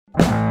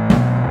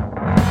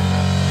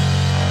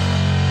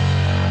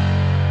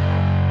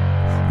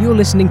You're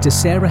listening to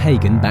Sarah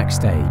Hagen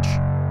Backstage,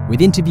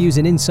 with interviews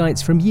and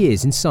insights from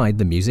years inside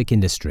the music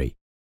industry.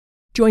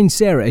 Join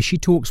Sarah as she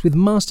talks with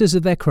masters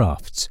of their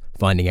crafts,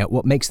 finding out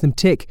what makes them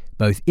tick,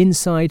 both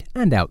inside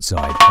and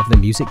outside of the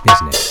music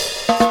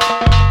business.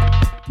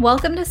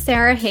 Welcome to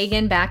Sarah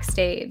Hagen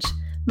Backstage.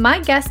 My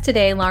guest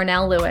today,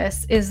 Larnell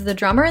Lewis, is the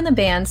drummer in the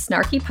band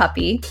Snarky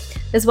Puppy,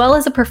 as well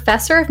as a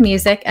professor of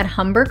music at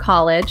Humber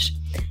College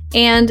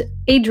and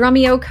a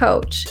Drumeo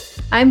coach.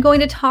 I'm going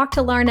to talk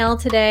to Larnell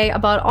today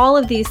about all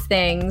of these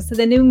things,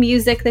 the new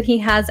music that he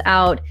has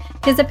out,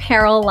 his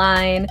apparel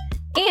line,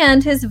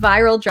 and his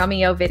viral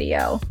Drumeo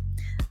video.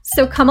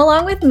 So come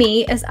along with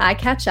me as I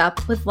catch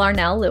up with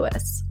Larnell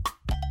Lewis.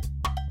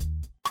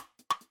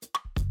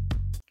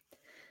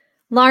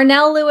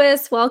 Larnell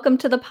Lewis, welcome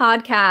to the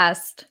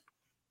podcast.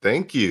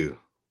 Thank you.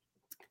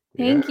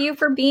 Thank you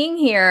for being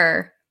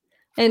here.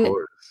 And of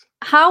course.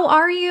 How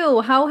are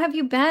you? How have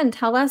you been?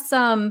 Tell us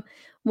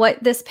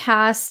what this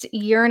past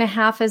year and a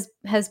half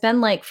has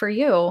been like for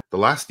you. The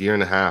last year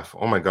and a half,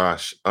 oh my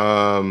gosh.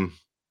 Up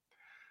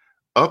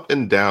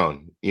and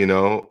down,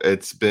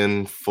 it's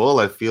been full.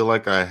 I feel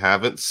like I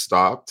haven't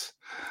stopped.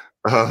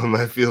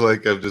 I feel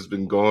like I've just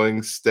been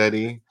going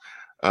steady.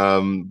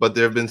 But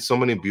there have been so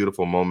many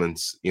beautiful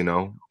moments,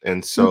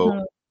 and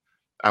so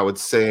I would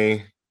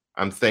say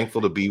I'm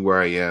thankful to be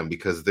where I am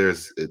because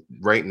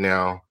right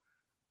now,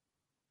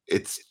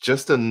 it's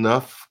just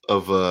enough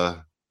of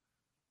a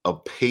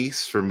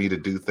pace for me to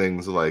do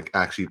things like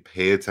actually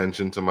pay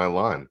attention to my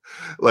lawn.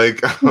 Like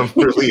I'm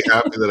really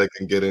happy that I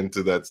can get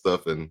into that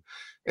stuff and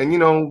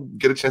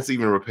get a chance to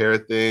even repair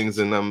things.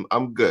 And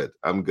I'm good.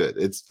 I'm good.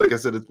 It's like I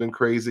said, it's been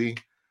crazy,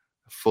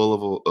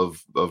 full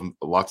of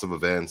lots of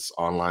events,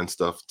 online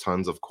stuff,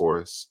 tons of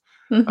course.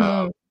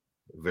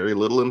 Very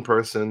little in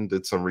person,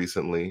 did some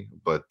recently,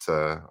 but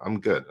I'm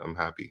good. I'm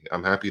happy.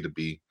 I'm happy to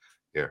be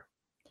here.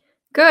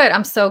 Good.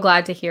 I'm so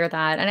glad to hear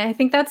that. And I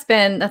think that's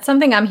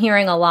something I'm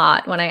hearing a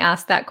lot when I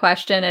ask that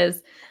question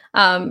is,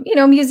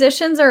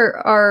 musicians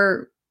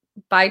are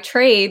by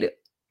trade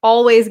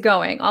always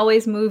going,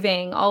 always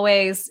moving,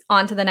 always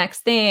on to the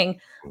next thing,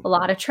 a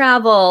lot of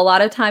travel, a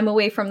lot of time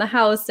away from the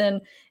house.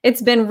 And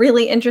it's been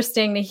really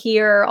interesting to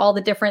hear all the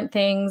different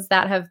things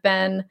that have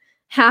been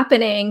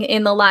happening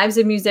in the lives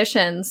of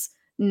musicians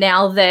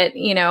now that,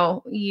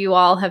 you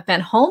all have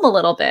been home a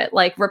little bit,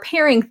 like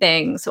repairing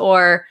things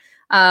or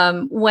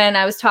when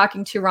I was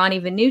talking to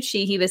Ronnie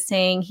Vannucci, he was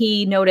saying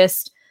he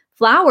noticed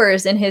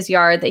flowers in his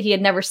yard that he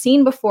had never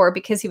seen before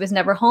because he was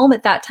never home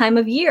at that time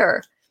of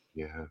year.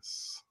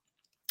 Yes.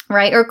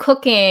 Right. Or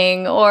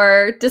cooking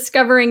or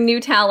discovering new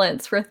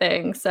talents for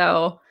things.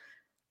 So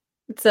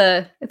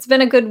it's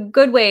been a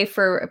good way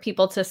for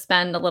people to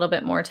spend a little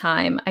bit more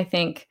time, I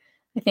think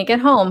at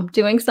home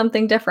doing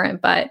something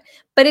different. But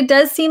it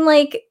does seem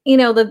like,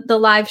 the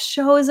live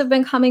shows have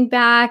been coming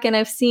back and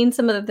I've seen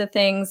some of the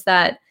things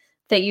that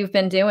you've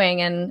been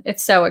doing, and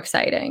it's so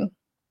exciting.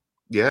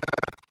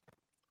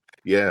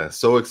 Yeah,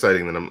 so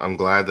exciting that I'm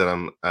glad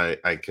that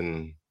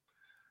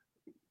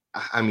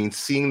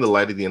seeing the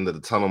light at the end of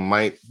the tunnel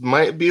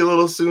might be a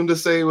little soon to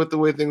say with the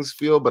way things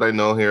feel, but I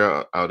know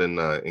here out in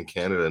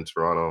Canada, in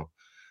Toronto,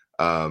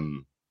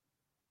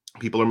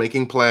 people are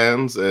making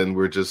plans, and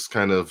we're just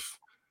kind of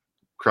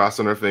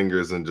crossing our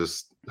fingers and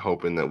just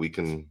hoping that we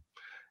can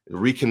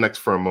reconnect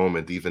for a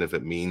moment, even if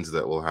it means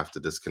that we'll have to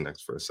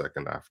disconnect for a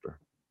second after.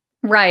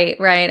 Right.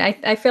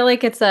 I feel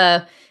like it's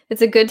a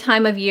good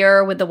time of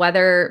year with the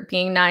weather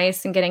being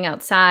nice and getting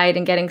outside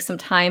and getting some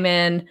time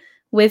in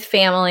with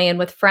family and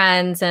with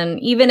friends. And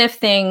even if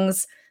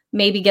things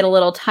maybe get a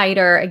little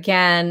tighter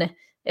again,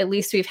 at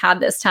least we've had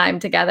this time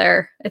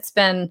together. It's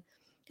been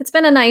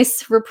a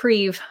nice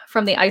reprieve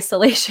from the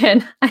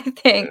isolation, I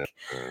think.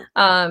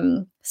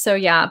 So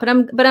yeah, but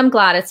I'm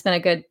glad it's been a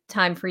good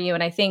time for you.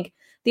 And I think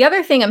the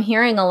other thing I'm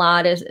hearing a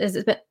lot is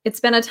it's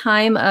been a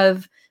time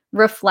of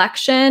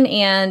reflection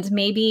and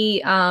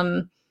maybe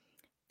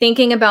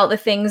thinking about the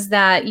things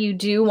that you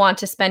do want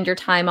to spend your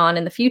time on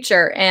in the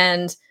future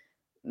and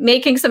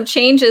making some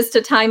changes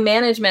to time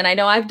management. I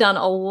know I've done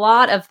a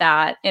lot of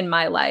that in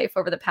my life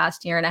over the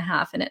past year and a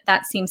half, and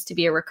that seems to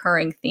be a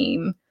recurring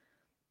theme.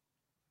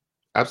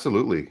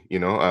 Absolutely.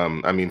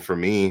 For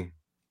me,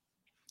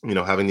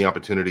 having the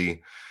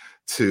opportunity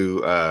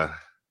to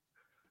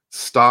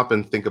stop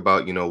and think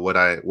about, what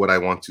I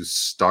want to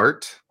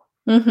start,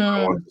 I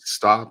want to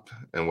stop,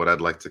 and what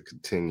I'd like to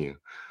continue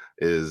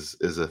is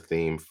a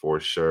theme for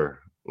sure.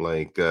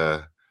 Like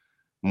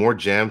more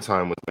jam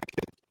time with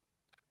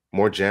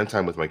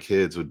my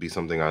kids would be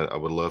something I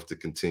would love to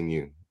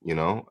continue.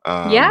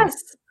 Yes.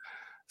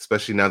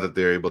 Especially now that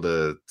they're able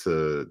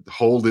to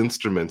hold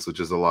instruments, which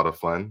is a lot of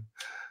fun.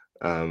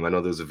 I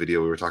know there's a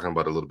video we were talking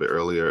about a little bit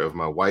earlier of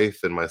my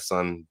wife and my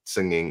son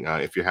singing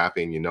 "If You're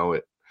Happy and You Know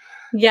It."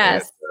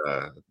 Yes.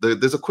 And,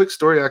 there's a quick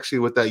story actually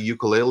with that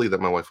ukulele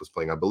that my wife was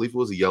playing. I believe it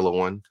was a yellow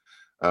one.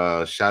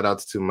 Shout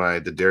outs to my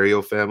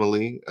D'Addario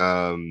family.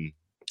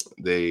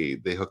 They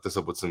hooked us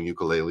up with some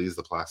ukuleles,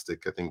 the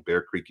plastic, I think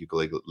Bear Creek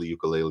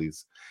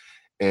ukuleles.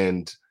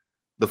 And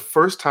the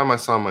first time I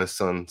saw my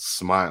son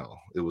smile,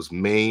 it was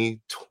May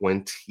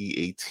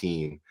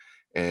 2018.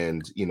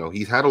 And,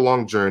 he's had a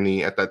long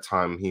journey. At that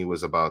time, he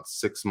was about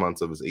 6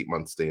 months of his 8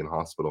 month stay in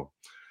hospital.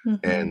 Mhm.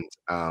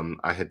 And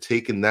I had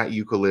taken that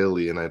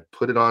ukulele and I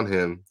put it on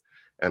him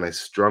and I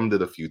strummed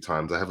it a few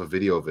times. I have a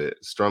video of it,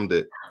 strummed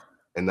it.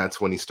 And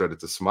that's when he started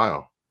to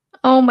smile.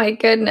 Oh my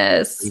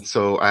goodness. And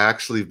so I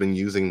actually have been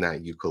using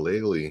that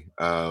ukulele.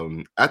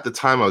 At the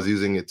time, I was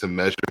using it to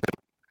measure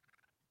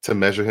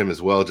him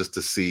as well, just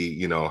to see,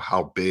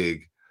 how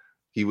big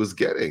he was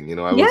getting.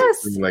 I wasn't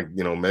Yes. using, like,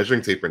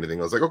 measuring tape or anything.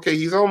 I was like, okay,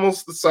 he's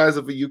almost the size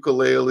of a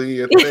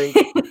ukulele. I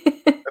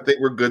think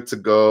we're good to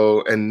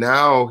go. And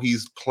now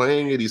he's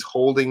playing it, he's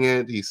holding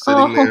it, he's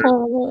sitting there,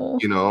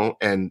 Oh.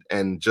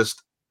 and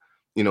just,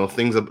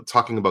 things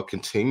talking about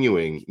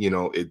continuing,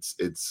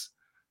 it's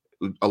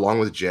along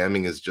with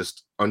jamming is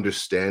just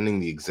understanding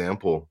the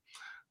example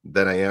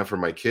that I am for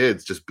my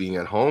kids, just being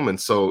at home. And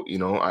so,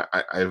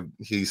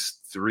 he's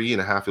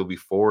 3.5, he'll be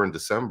 4 in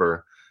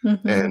December.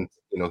 Mhm. And,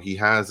 he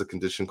has a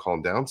condition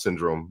called Down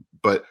syndrome,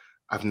 but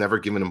I've never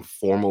given him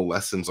formal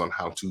lessons on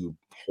how to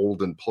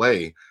hold and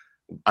play.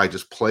 I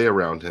just play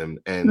around him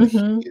and he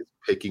Mhm. is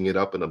picking it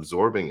up and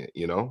absorbing it.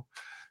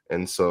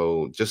 And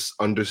so just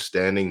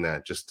understanding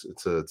that, just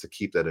to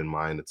keep that in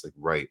mind, it's like,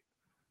 right,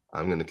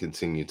 I'm going to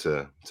continue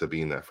to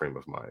be in that frame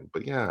of mind.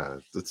 But yeah,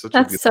 it's such a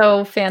That's beautiful.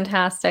 so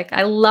fantastic.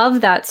 I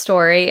love that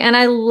story. And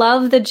I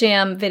love the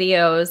jam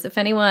videos. If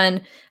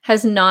anyone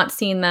has not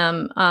seen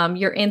them,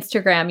 your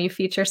Instagram, you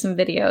feature some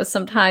videos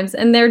sometimes,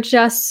 and they're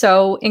just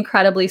so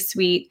incredibly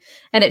sweet.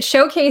 And it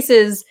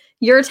showcases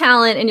your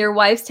talent and your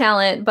wife's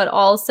talent, but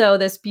also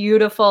this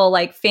beautiful,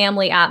 like,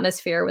 family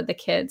atmosphere with the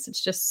kids.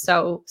 It's just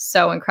so,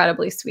 so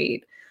incredibly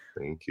sweet.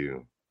 Thank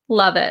you.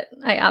 Love it.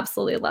 I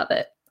absolutely love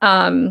it.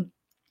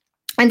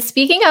 And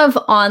speaking of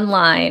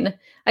online,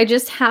 I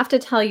just have to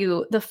tell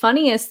you the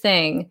funniest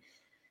thing.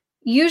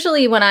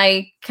 Usually, when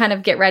I kind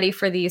of get ready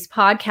for these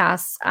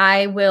podcasts,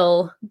 I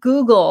will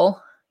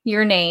Google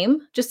your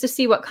name just to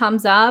see what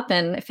comes up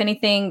and if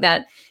anything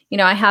that,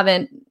 I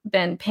haven't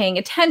been paying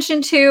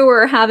attention to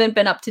or haven't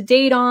been up to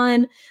date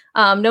on.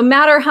 No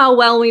matter how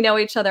well we know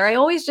each other, I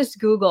always just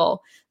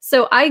Google.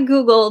 So I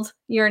Googled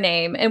your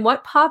name, and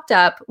what popped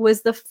up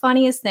was the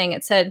funniest thing.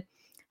 It said,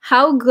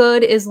 "How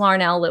good is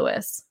Larnell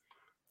Lewis?"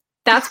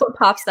 That's what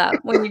pops up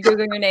when you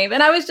Google your name.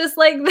 And I was just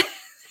like, this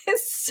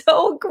is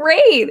so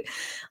great.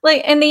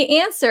 Like, and the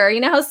answer,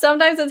 how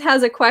sometimes it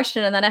has a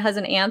question and then it has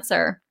an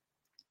answer.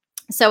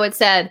 So it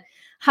said,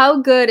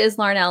 "How good is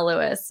Larnell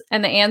Lewis?"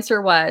 And the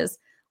answer was,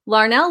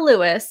 "Larnell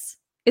Lewis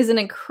is an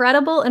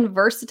incredible and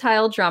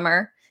versatile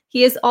drummer.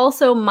 He is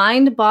also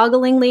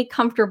mind-bogglingly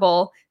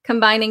comfortable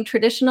combining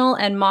traditional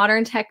and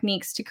modern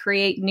techniques to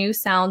create new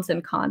sounds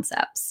and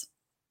concepts."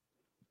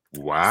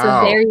 So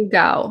Wow. there you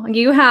go.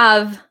 You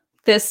have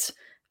this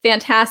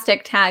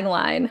fantastic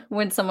tagline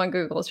when someone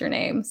Googles your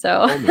name.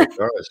 So Oh my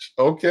gosh.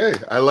 Okay.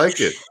 I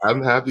like it.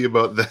 I'm happy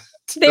about that.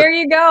 there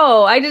you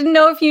go. I didn't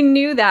know if you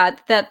knew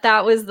that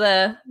was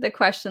the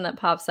question that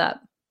pops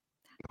up.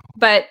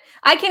 But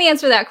I can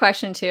answer that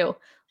question too.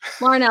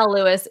 Larnell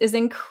Lewis is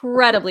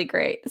incredibly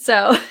great.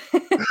 So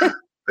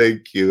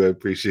Thank you. I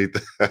appreciate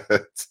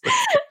that.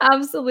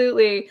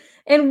 absolutely.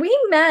 And we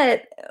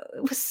met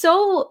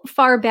so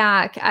far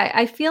back.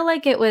 I feel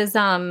like it was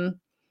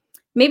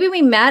maybe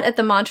we met at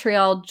the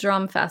Montreal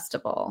Drum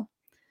Festival.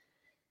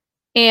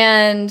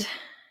 And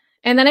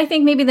then I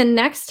think maybe the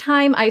next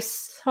time I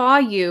saw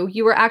you,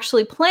 you were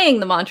actually playing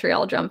the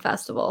Montreal Drum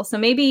Festival. So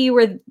maybe you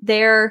were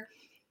there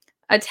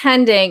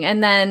attending,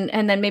 and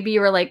then maybe you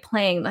were like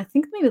playing, I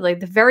think maybe like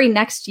the very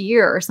next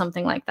year or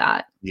something like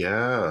that.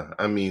 Yeah.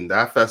 I mean,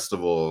 that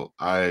festival,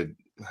 had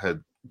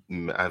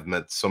I've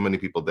met so many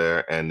people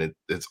there, and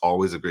it's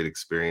always a great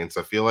experience.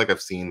 I feel like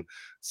I've seen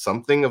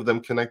something of them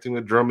connecting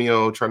with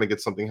Drumeo, trying to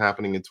get something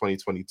happening in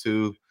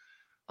 2022.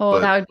 Oh,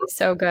 But that would be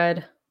so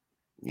good.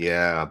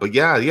 yeah, but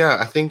yeah,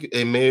 I think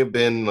it may have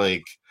been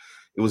like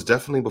it was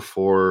definitely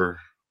before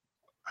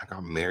I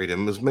got married.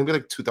 And it was maybe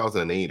like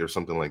 2008 or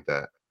something like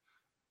that.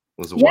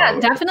 It was a Yeah, while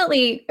ago.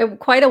 definitely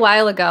quite a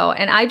while ago.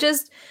 And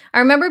I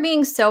remember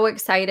being so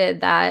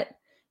excited that,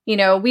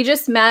 we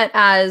just met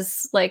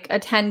as like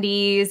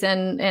attendees,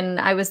 and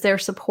I was there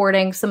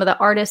supporting some of the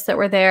artists that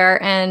were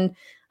there. And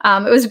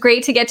it was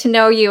great to get to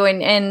know you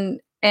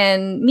and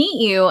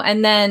meet you.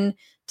 And then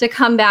to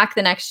come back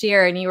the next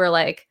year and you were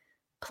like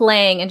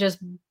playing and just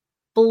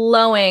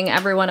blowing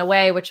everyone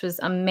away, which was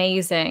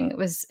amazing.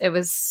 It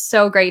was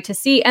so great to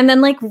see. And then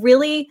like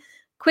really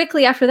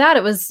quickly after that,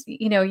 it was,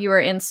 you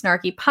were in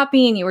Snarky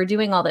Puppy and you were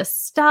doing all this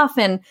stuff.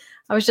 And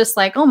I was just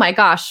like, oh my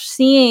gosh,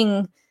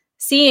 seeing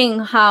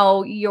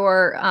how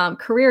your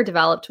career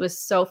developed was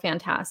so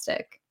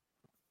fantastic.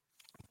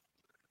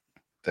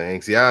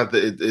 Thanks. Yeah,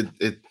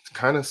 it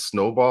kind of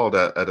snowballed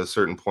at a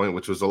certain point,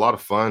 which was a lot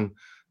of fun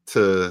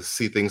to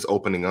see things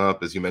opening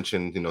up. As you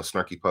mentioned,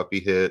 Snarky Puppy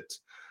hit.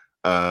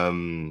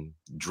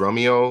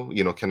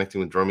 Drumeo,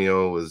 connecting with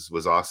Drumeo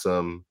was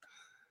awesome.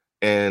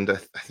 And I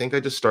think I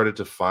just started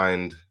to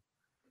find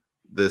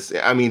this,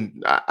 I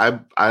mean,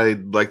 I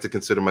like to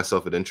consider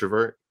myself an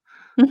introvert,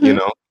 you Mhm.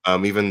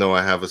 know, even though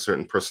I have a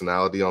certain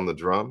personality on the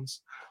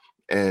drums.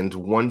 And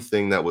one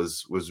thing that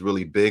was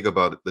really big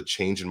about the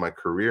change in my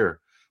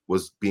career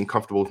was being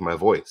comfortable with my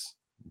voice,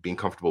 being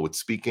comfortable with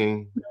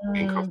speaking,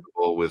 being Mm.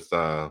 comfortable with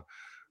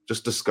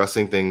just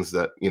discussing things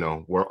that,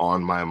 were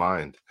on my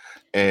mind.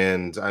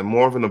 And I'm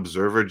more of an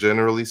observer,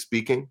 generally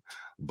speaking,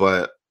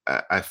 but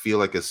I feel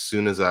like as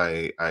soon as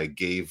I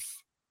gave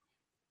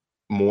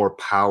more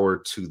power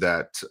to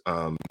that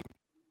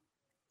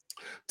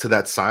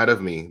side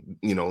of me,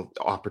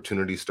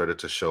 opportunities started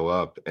to show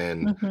up,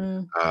 and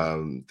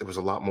Mhm. there was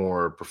a lot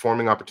more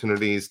performing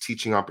opportunities,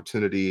 teaching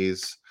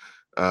opportunities.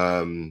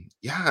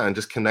 Yeah, and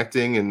just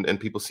connecting, and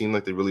people seemed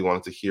like they really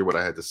wanted to hear what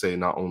I had to say,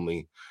 not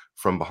only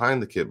from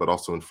behind the kit, but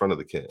also in front of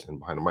the kit and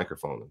behind a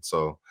microphone. And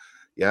so,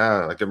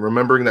 yeah, like I'm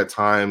remembering that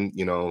time,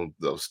 I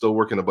was still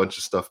working a bunch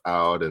of stuff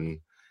out, and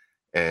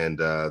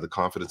the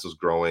confidence was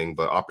growing,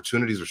 but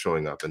opportunities were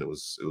showing up, and it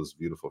was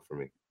beautiful for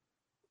me.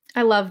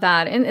 I love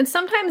that. And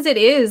sometimes it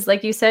is,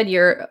 like you said,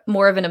 you're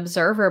more of an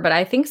observer, but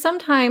I think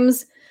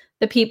sometimes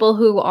the people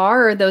who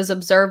are those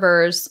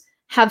observers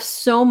have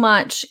so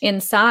much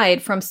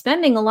inside from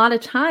spending a lot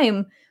of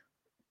time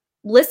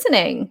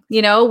listening,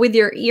 with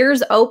your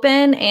ears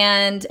open,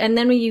 and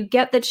then when you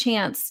get the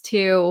chance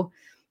to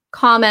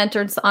comment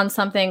on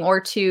something, or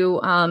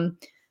to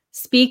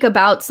speak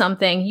about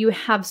something, you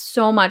have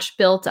so much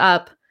built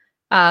up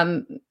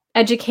um,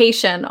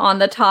 education on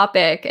the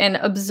topic and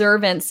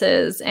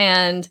observances.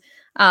 And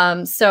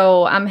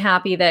so I'm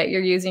happy that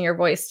you're using your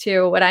voice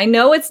too. But I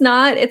know it's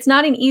not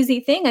an easy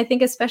thing, I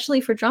think,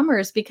 especially for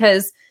drummers,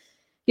 because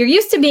you're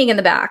used to being in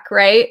the back,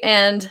 right?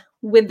 And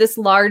with this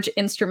large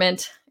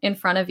instrument in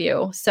front of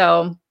you.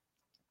 So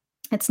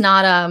it's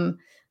not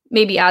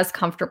maybe as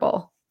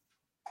comfortable.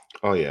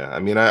 Oh yeah, I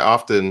mean,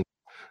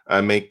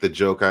 I make the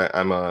joke. I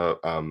am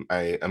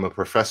a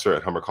professor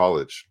at Humber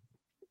College,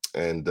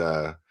 and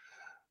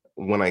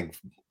when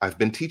I've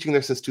been teaching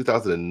there since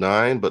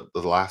 2009, but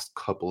the last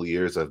couple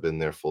years I've been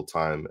there full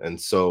time. And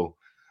so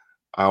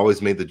I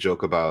always made the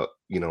joke about,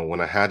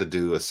 when I had to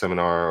do a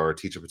seminar or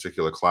teach a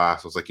particular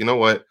class, I was like, you know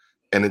what?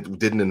 And it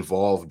didn't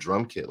involve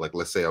drum kit. Like,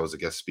 let's say I was a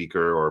guest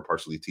speaker or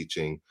partially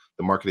teaching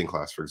the marketing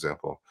class, for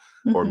example,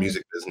 or Mhm.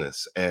 music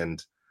business.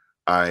 And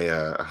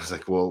I was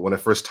like, well, when I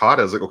first taught,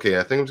 I was like, okay,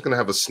 I think I'm just gonna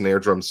have a snare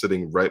drum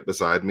sitting right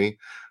beside me,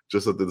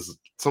 just so that there's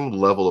some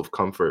level of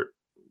comfort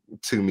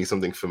to me,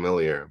 something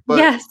familiar. But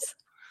Yes.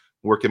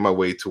 working my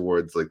way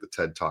towards like the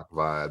TED Talk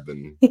vibe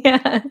and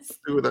Yes.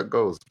 see where that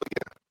goes.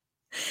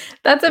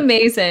 That's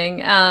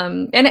amazing.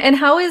 And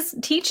how is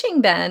teaching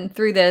been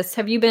through this?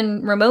 Have you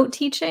been remote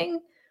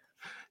teaching?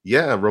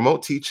 Yeah,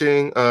 remote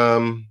teaching.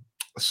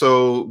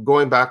 So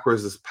going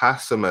backwards, this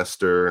past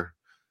semester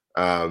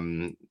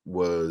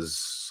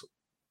was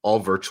all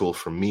virtual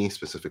for me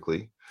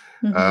specifically.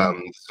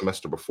 Mhm.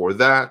 Semester before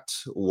that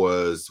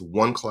was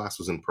one class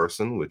was in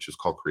person, which is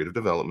called creative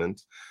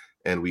development,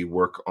 and we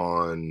work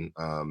on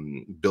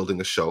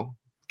building a show.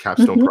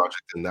 Capstone Mhm.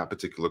 project in that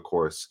particular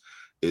course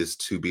is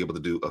to be able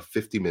to do a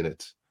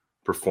 50-minute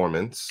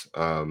performance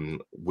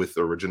with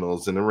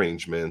originals and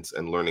arrangements,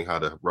 and learning how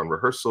to run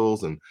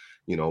rehearsals, and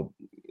you know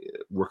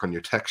work on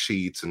your tech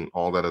sheets and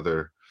all that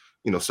other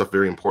stuff,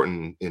 very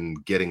important in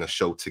getting a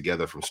show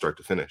together from start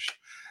to finish.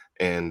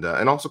 And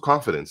also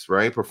confidence,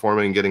 right?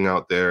 Performing, getting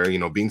out there,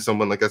 being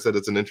someone, like I said,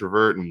 it's an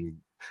introvert, and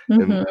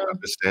Mhm.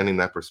 understanding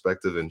that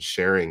perspective and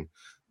sharing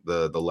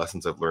the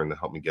lessons I've learned to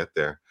help me get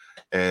there.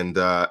 And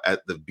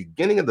at the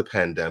beginning of the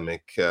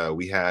pandemic,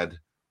 we had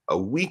a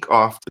week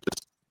off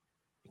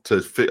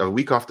a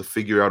week off to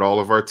figure out all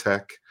of our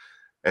tech,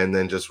 and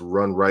then just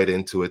run right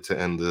into it to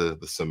end the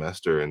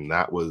semester, and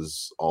that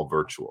was all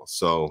virtual.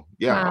 So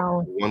yeah,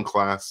 Wow. one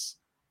class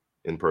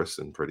in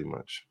person pretty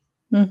much.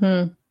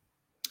 Mhm.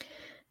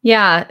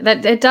 Yeah,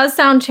 that it does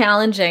sound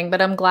challenging,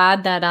 but I'm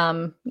glad that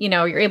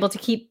you're able to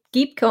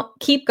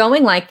keep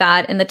going like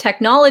that, and the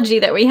technology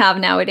that we have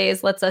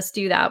nowadays lets us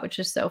do that, which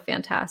is so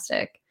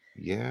fantastic.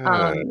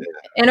 Yeah, Um,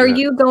 and are yeah.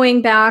 you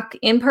going back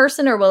in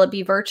person, or will it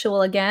be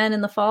virtual again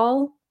in the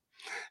fall?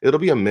 It'll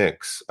be a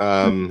mix.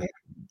 Okay.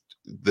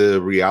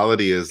 The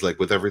reality is, like,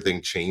 with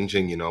everything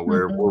changing,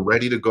 we're Mhm.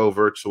 ready to go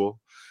virtual.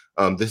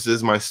 This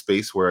is my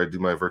space where I do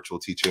my virtual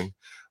teaching,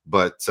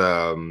 but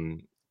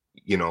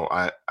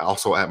I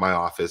also, at my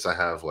office, I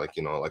have, like,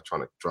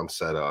 electronic drum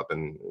setup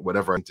and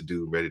whatever I need to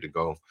do ready to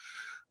go.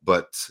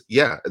 But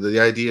yeah, the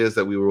idea is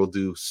that we will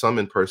do some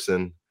in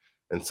person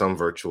and some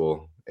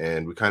virtual,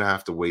 and we kind of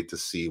have to wait to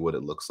see what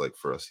it looks like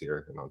for us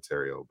here in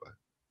Ontario. But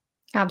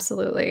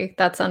Absolutely.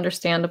 That's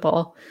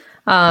understandable.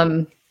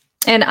 Um,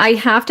 and I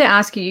have to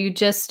ask you, you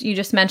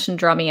just mentioned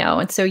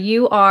Drumeo. And so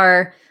you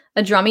are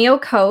a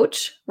Drumeo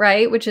coach,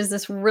 right? Which is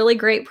this really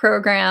great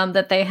program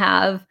that they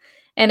have.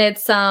 And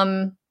it's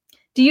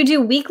do you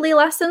do weekly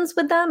lessons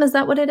with them? Is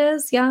that what it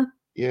is? Yeah.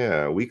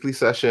 yeah, weekly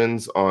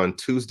sessions on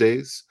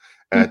Tuesdays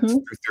at Hmm.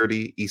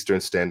 3:30 Eastern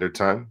Standard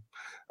Time.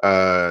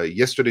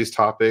 Yesterday's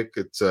topic,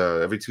 it's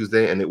every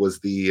Tuesday, and it was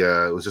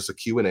just a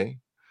Q&A.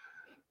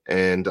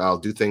 And I'll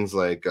do things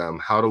like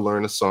how to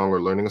learn a song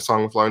or learning a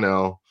song with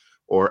Larnell,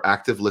 or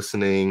active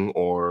listening,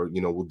 or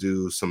we'll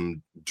do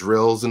some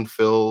drills and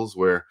fills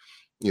where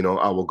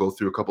I will go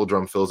through a couple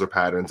drum fills or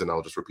patterns and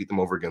I'll just repeat them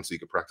over again so you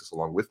can practice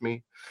along with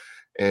me.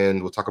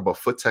 And we'll talk about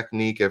foot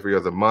technique every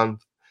other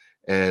month.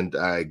 And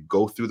I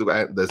go through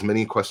as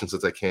many questions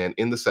as I can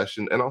in the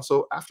session and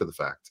also after the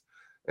fact,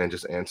 and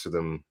just answer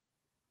them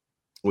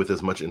with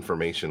as much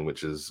information,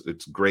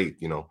 it's great.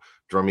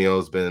 Drumeo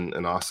has been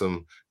an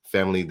awesome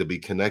family to be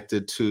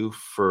connected to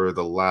for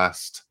the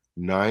last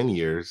 9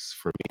 years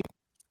for me.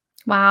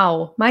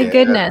 Wow, my Yeah.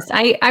 goodness.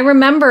 I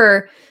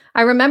remember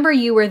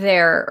you were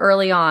there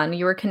early on.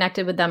 You were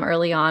connected with them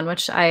early on,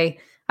 which I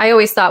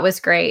always thought was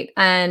great.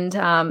 And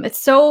it's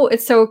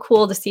so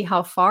cool to see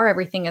how far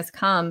everything has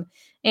come.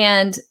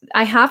 And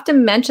I have to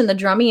mention the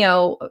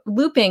Drumeo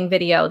looping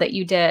video that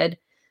you did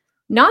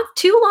not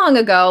too long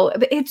ago.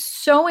 But it's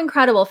so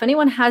incredible. If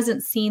anyone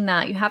hasn't seen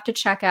that, you have to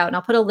check out, and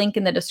I'll put a link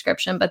in the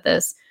description, but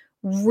this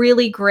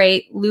really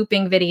great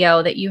looping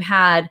video that you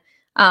had,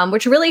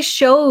 which really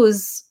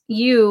shows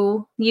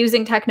you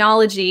using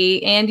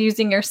technology and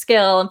using your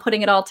skill and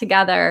putting it all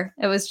together.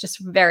 It was just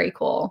very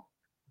cool.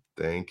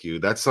 Thank you.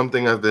 That's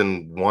something I've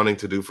been wanting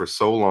to do for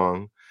so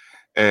long.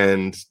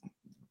 And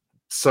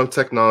some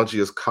technology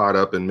has caught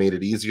up and made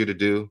it easier to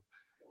do.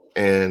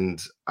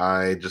 And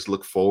I just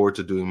look forward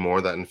to doing more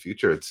of that in the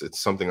future. It's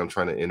something I'm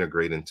trying to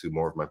integrate into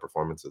more of my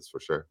performances for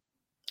sure.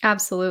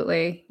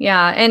 Absolutely.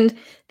 Yeah. And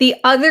the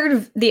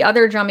other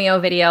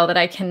Drumeo video that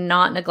I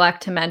cannot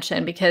neglect to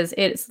mention, because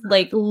it's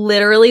like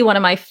literally one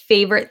of my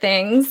favorite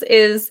things,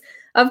 is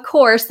of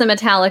course the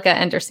Metallica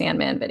Enter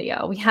Sandman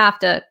video. We have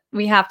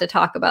to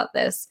talk about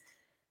this.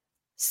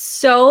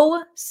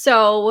 So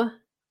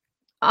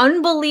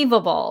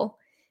unbelievable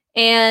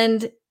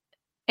and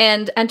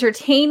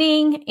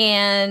entertaining,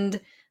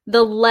 and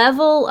the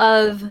level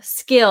of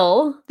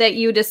skill that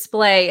you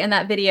display in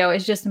that video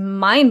is just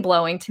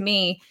mind-blowing to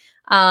me.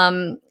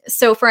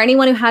 So for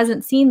anyone who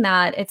hasn't seen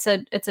that, it's a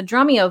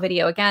Drumeo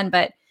video again,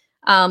 but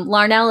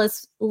Larnell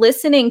is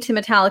listening to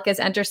Metallica's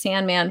Enter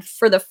Sandman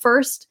for the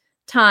first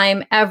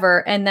time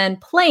ever and then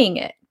playing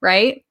it,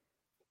 right?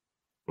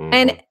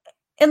 Mhm.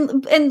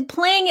 And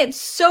playing it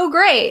so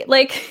great,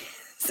 like,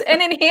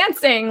 and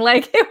enhancing,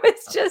 like it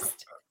was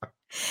just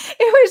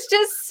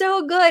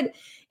so good.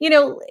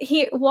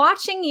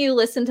 Watching you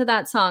listen to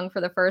that song for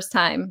the first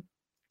time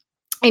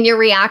and your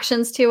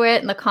reactions to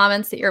it and the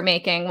comments that you're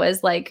making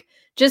was like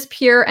just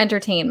pure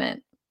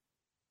entertainment.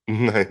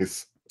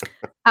 Nice.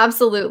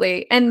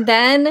 Absolutely. And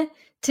then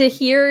to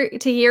hear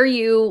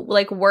you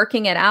like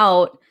working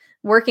out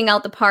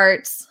the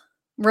parts,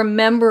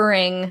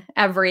 remembering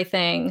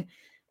everything,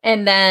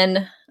 and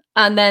then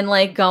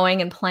like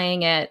going and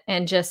playing it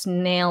and just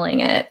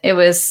nailing it.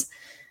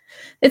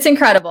 It's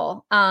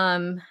incredible.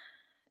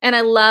 And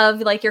I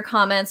love like your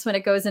comments when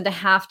it goes into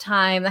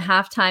halftime, the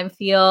halftime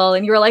feel,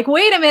 and you were like,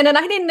 wait a minute,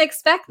 I didn't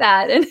expect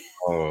that. And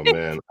Oh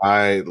man,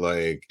 I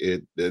like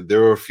it.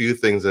 There were a few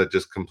things that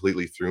just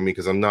completely threw me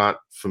because I'm not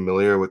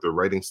familiar with the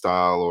writing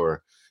style,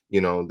 or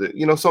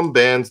some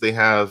bands they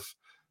have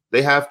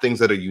things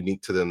that are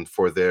unique to them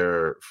for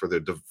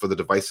the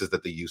devices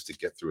that they use to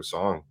get through a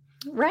song.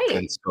 right.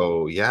 And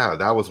so yeah,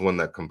 that was one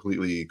that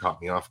completely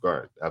caught me off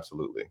guard.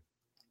 Absolutely.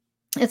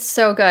 It's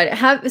so good.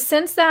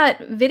 Since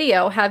that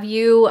video, have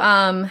you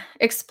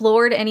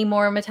explored any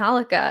more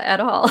Metallica at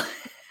all?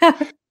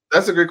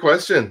 That's a great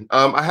question.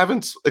 I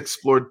haven't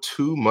explored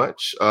too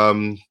much.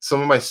 Some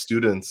of my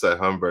students at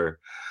Humber,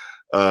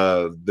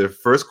 their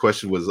first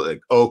question was like,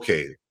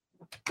 "Okay."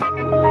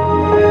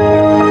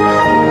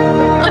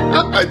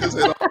 I just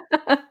hit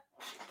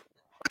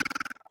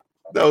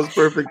that was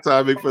perfect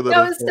timing for the.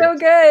 That was so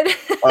good.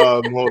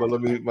 Hold on,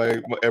 let me.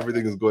 My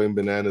everything is going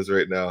bananas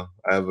right now.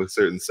 I have a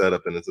certain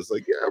setup, and it's just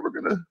like, yeah,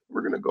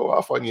 we're gonna go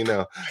off on you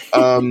now.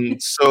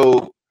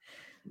 So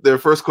their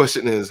first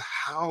question is,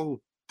 how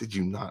did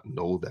you not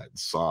know that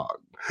song?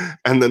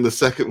 And then the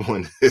second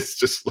one is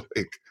just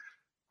like,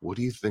 what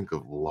do you think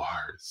of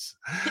Lars?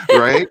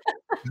 Right?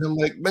 And I'm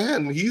like,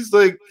 man, he's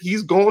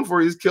going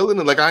for it, he's killing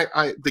it. Like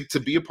I think to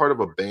be a part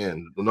of a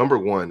band, number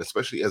one,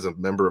 especially as a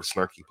member of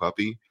Snarky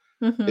Puppy,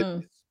 it's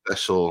Mhm. a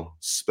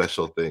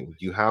special thing.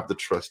 You have the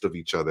trust of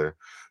each other.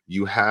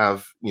 You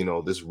have,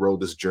 this road,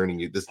 this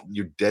journey,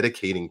 you're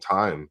dedicating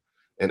time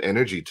and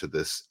energy to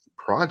this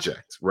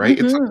project, right?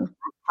 It's a Mhm.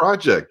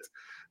 project,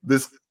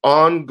 this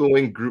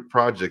ongoing group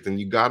project, and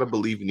you got to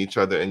believe in each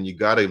other, and you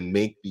got to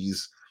make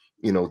these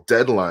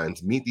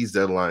deadlines, meet these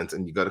deadlines,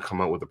 and you got to come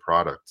out with a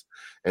product.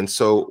 And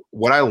so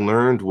what I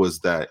learned was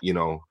that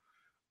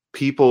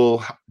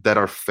people that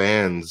are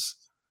fans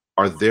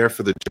are there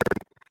for the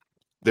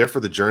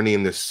journey,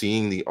 and they're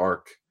seeing the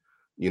arc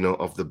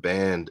of the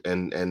band,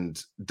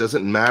 and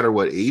doesn't matter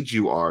what age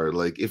you are.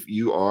 Like if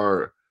you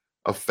are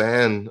a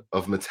fan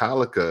of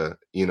Metallica,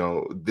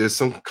 there's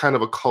some kind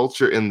of a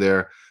culture in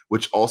there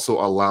which also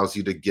allows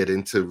you to get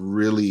into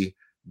really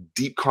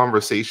deep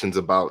conversations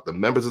about the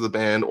members of the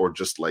band, or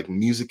just like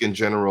music in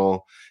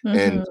general.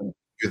 And Mhm.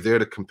 you're there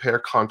to compare,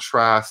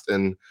 contrast,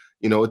 and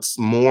it's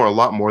a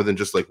lot more than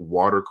just like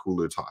water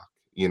cooler talk,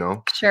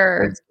 And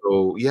Sure.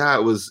 so yeah,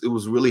 it was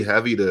really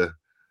heavy to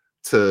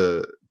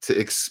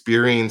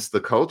experience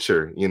the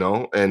culture,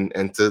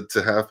 and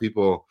to have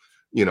people,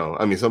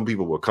 I mean, some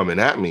people were coming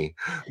at me,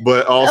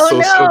 but Oh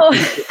also some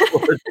people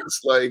no. were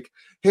just like,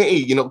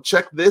 hey,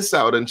 check this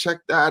out and check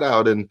that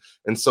out. And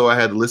so I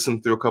had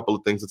listened through a couple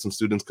of things with some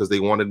students because they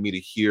wanted me to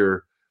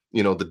hear,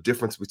 the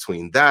difference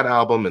between that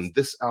album and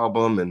this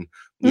album, and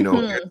Hmm.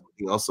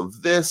 everything else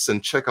of this,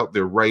 and check out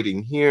their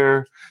writing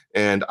here.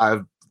 And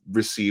I've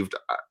received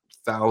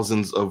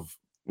thousands of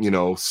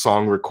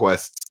song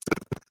requests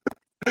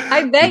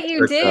I to bet you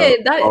check out.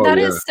 did. That Oh that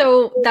yeah. is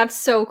that's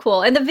so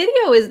cool. And the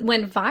video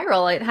went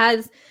viral.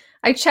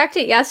 I checked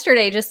it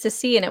yesterday just to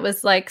see, and it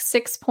was like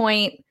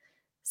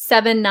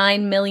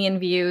 6.79 million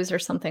views or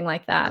something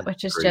like that, That's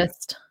which is crazy.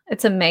 just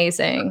it's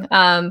amazing.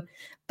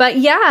 But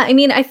yeah, I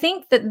mean, I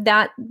think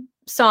that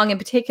song in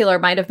particular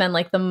might have been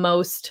like the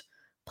most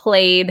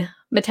played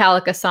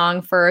Metallica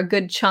song for a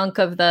good chunk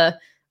of the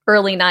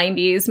early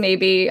 90s,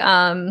 maybe,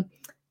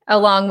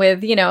 along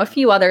with, a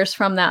few others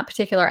from that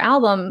particular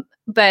album.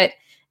 But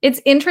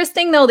it's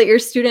interesting though that your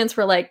students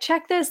were like,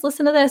 check this,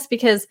 listen to this,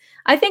 because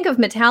I think of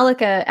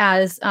Metallica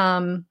as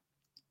kind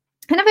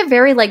of a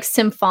very like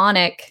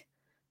symphonic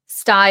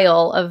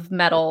style of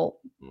metal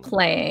Mhm.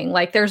 playing.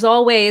 Like there's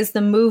always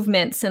the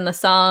movements in the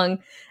song.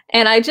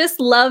 And I just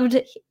loved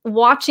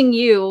watching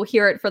you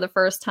hear it for the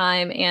first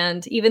time.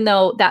 And even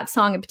though that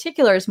song in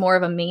particular is more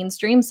of a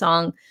mainstream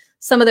song,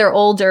 some of their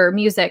older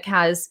music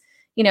has,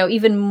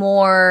 even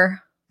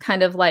more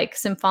kind of like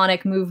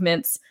symphonic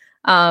movements.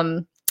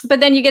 But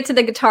then you get to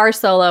the guitar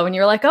solo and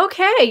you're like,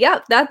 okay,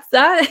 yep, that's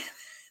that.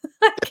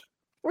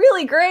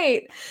 Really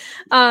great.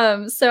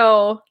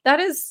 So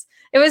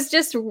it was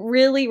just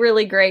really,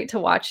 really great to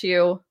watch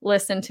you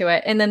listen to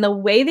it. And then the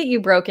way that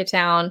you broke it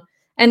down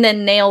and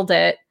then nailed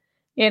it,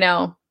 you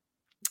know,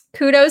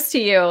 kudos to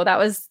you. That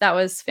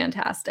was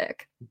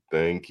fantastic.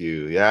 Thank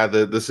you. Yeah,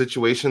 the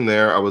situation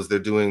there, I was there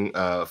doing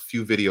a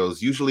few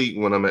videos. Usually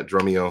when I'm at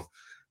Drumeo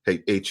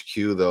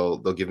HQ, they'll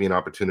give me an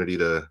opportunity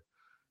to,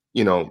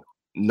 you know,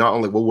 not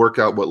only we'll work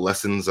out what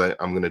lessons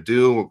I'm gonna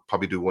do, we'll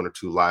probably do one or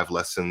two live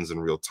lessons in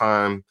real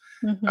time,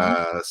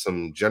 Hmm.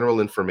 some general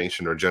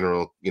information or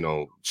general,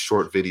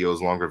 short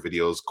videos, longer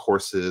videos,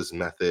 courses,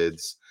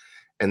 methods,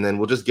 and then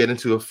we'll just get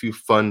into a few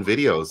fun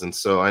videos. And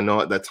so I know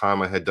at that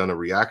time I had done a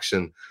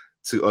reaction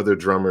to other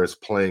drummers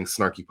playing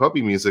Snarky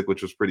Puppy music,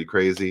 which was pretty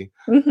crazy.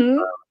 Hmm.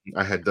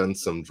 I had done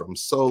some drum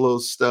solo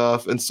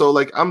stuff. And so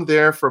like I'm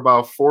there for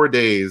about 4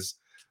 days,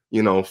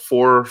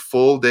 4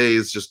 full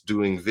days just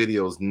doing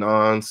videos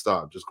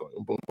nonstop, just going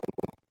boom.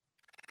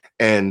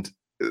 And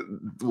uh,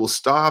 we'll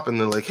stop and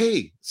they're like,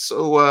 hey,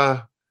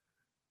 so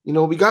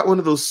we got one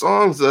of those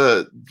songs.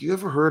 You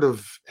ever heard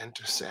of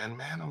Enter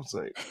Sandman? I was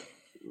like,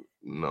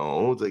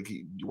 no. It's like,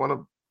 you want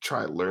to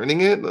try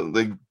learning it?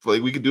 Like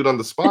we could do it on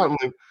the spot. I'm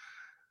like,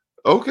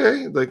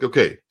 okay, like,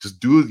 okay, just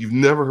do it. You've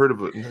never heard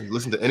of it.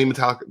 Listen to any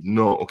Metallica?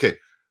 No, okay.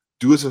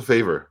 Do us a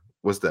favor.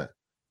 What's that?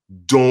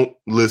 Don't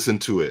listen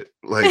to it.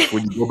 Like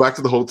when you go back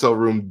to the hotel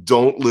room,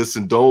 don't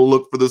listen. Don't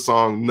look for the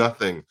song.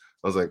 Nothing.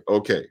 I was like,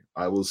 okay,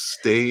 I will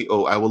stay.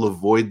 Oh, I will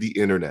avoid the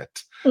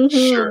internet.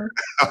 Sure,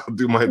 Hmm. I'll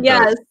do my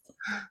Yes. best.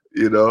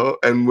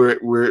 And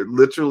we're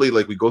literally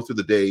like we go through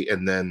the day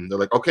and then they're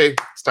like, okay,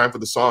 it's time for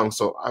the song.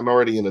 So I'm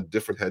already in a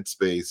different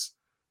headspace,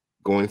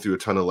 going through a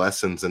ton of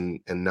lessons,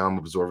 and now I'm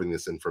absorbing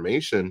this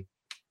information.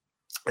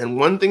 And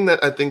one thing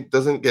that I think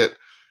doesn't get,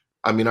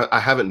 I mean, I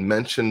haven't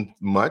mentioned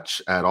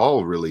much at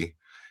all really,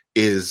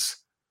 is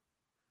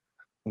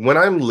when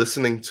I'm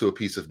listening to a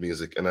piece of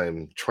music and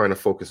I'm trying to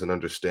focus and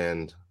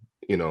understand,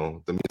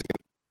 the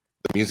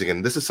music,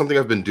 and this is something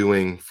I've been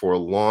doing for a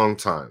long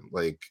time.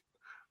 Like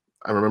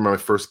I remember my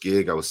first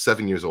gig, I was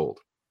 7 years old,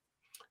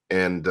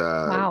 and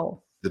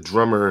Wow. the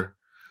drummer,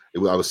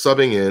 I was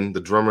subbing in.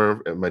 The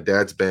drummer at my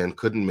dad's band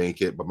couldn't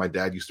make it, but my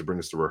dad used to bring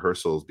us to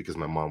rehearsals because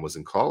my mom was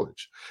in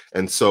college,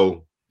 and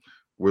so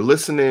we're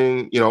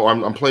listening.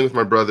 I'm playing with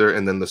my brother,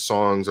 and then the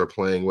songs are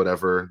playing.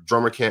 Whatever,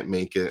 drummer can't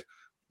make it.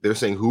 They're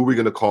saying, "Who are we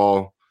gonna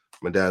call?"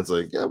 My dad's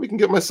like, "Yeah, we can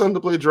get my son to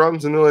play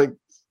drums," and they're like,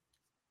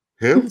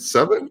 "Him,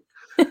 7?"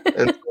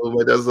 And so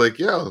my dad's like,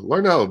 "Yeah,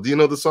 Larnell, do you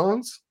know the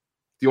songs?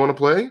 Do you want to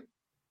play?"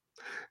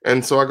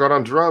 And so I got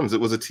on drums.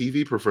 It was a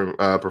TV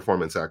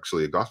performance,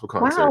 actually, a gospel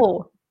concert.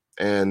 Wow.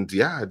 And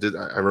yeah, I did.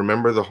 I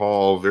remember the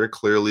hall very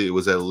clearly. It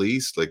was at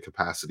least like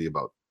capacity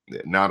about,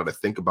 now that I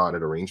think about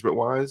it, arrangement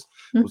wise,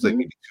 it was like Hmm.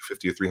 maybe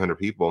 250 or 300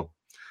 people,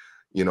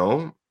 you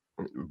know,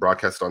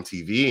 broadcast on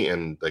TV.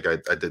 And like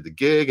I did the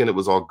gig and it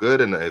was all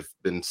good. And I've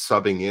been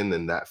subbing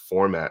in that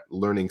format,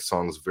 learning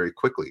songs very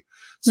quickly.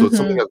 So it's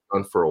something Hmm. I've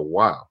done for a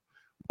while.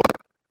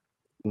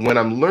 When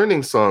I'm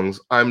learning songs,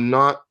 I'm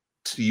not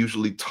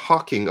usually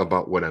talking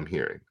about what I'm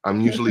hearing.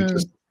 I'm usually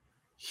just Hmm.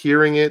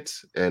 hearing it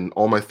and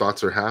all my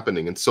thoughts are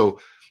happening. And so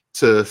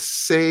to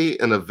say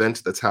an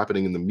event that's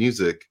happening in the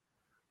music,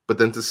 but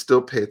then to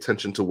still pay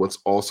attention to what's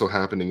also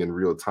happening in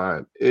real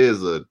time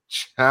is a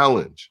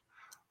challenge.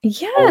 Oh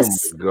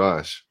Yes. my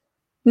gosh.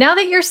 Now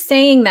that you're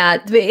saying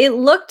that, it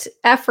looked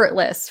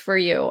effortless for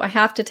you. I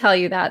have to tell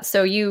you that.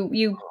 So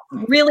you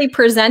really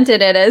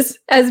presented it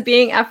as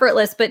being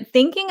effortless, but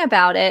thinking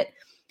about it,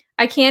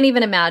 I can't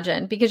even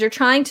imagine because you're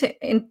trying to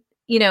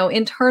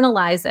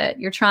internalize it.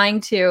 You're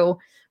trying to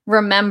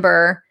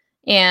remember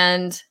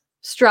and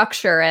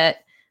structure it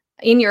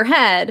in your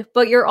head,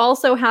 but you're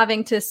also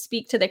having to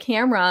speak to the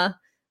camera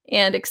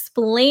and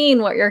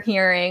explain what you're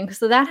hearing.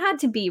 So that had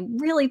to be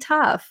really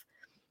tough.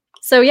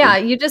 So yeah,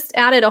 you just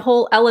added a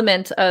whole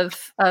element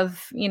of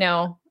you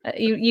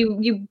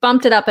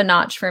bumped it up a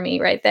notch for me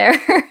right there.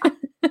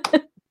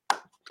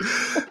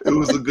 It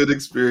was a good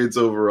experience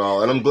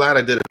overall, and I'm glad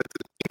I did it.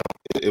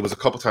 It was a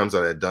couple times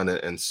that I had done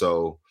it, and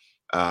so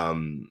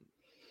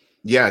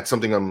yeah, it's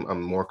something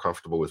I'm more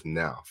comfortable with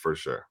now for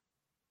sure.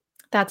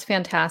 That's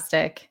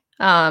fantastic.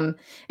 And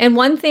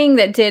one thing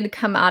that did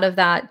come out of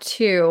that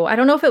too, I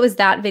don't know if it was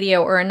that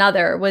video or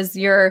another, was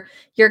your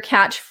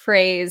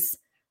catchphrase,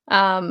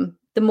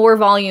 the more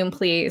volume,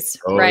 please.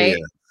 Oh, right?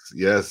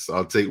 Yes.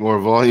 I'll take more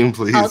volume,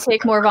 please. I'll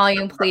take more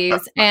volume,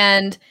 please.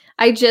 And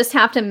I just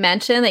have to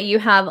mention that you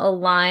have a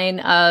line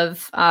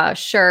of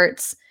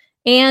shirts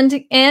and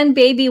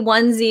baby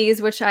onesies,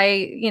 which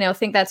I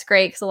think that's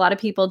great because a lot of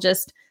people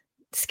just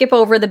skip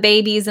over the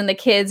babies and the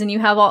kids, and you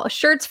have all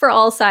shirts for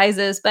all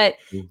sizes. But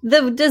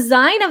the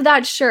design of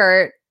that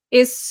shirt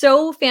is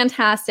so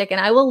fantastic,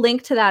 and I will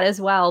link to that as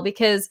well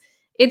because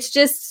it's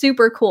just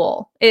super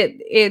cool.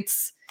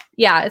 It's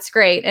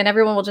great, and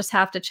everyone will just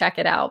have to check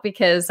it out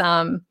because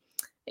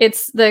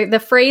it's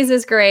the phrase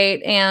is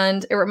great,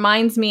 and it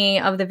reminds me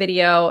of the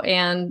video,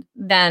 and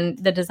then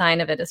the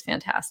design of it is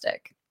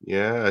fantastic.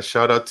 Yeah,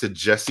 shout out to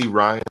Jesse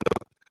Ryan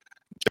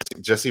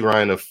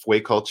of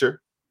Fue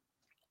Culture.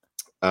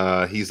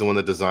 He's the one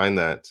that designed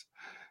that,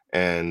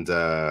 and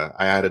I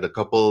added a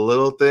couple of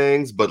little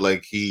things, but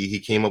like he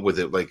came up with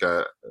it. Like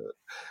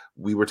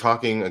we were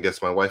talking, I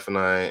guess my wife and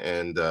I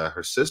and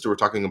her sister were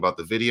talking about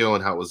the video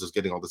and how it was just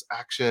getting all this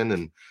action,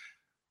 and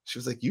she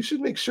was like, "You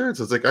should make shirts."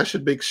 I was like, "I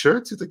should make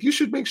shirts." He's like, "You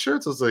should make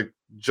shirts." I was like,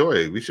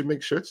 "Joy, we should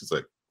make shirts." He's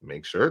like,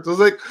 "Make shirts?" I was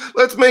like,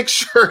 "Let's make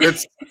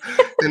shirts."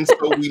 And so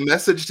we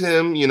messaged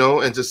him,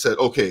 and just said,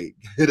 "Okay,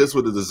 hit us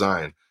with a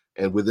design."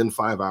 And within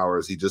 5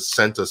 hours, he just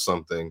sent us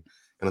something.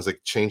 And I was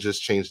like, change this,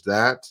 change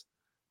that.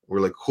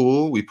 We're like,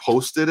 cool. We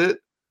posted it,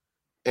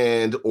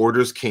 and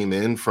orders came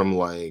in from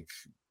like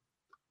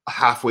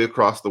halfway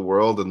across the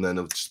world, and then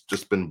it's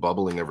just been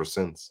bubbling ever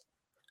since.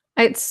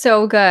 It's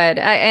so good.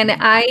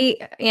 I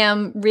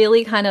am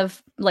really kind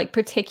of like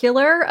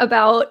particular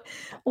about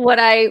what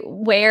I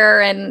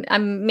wear, and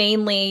I'm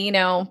mainly,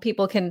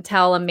 people can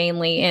tell I'm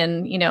mainly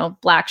in,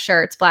 black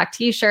shirts, black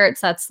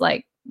t-shirts. That's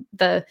like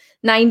the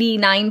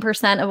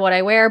 99% of what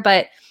I wear,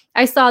 but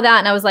I saw that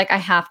and I was like, I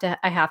have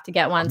to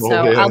get one.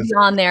 So I'll be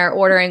on there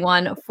ordering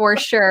one for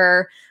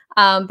sure.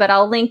 But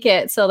I'll link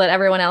it so that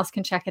everyone else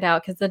can check it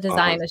out because the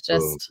design is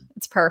just,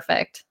 it's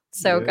perfect.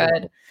 So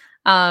good.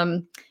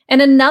 And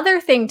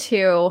another thing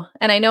too,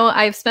 and I know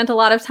I've spent a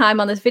lot of time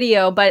on this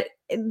video, but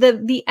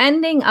the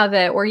ending of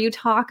it where you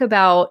talk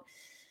about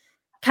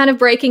kind of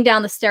breaking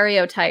down the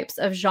stereotypes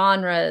of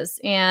genres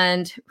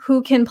and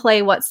who can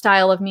play what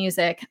style of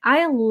music.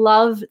 I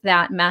love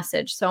that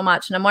message so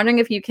much. And I'm wondering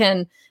if you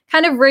can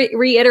kind of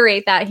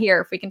reiterate that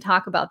here, if we can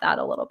talk about that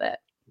a little bit.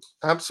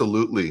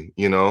 Absolutely.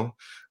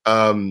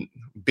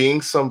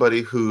 Being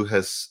somebody who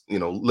has,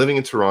 living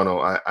in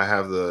Toronto, I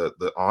have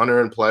the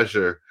honor and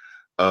pleasure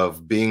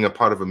of being a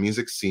part of a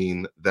music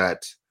scene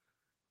that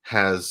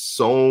has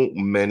so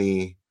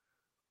many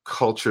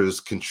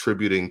cultures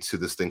contributing to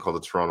this thing called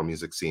the Toronto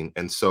music scene.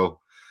 And so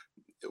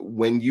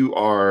when you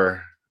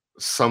are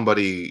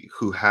somebody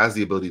who has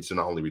the ability to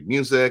not only read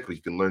music, but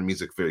you can learn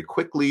music very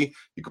quickly,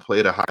 you can play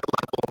at a high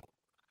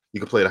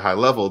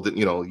level, that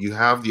you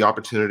have the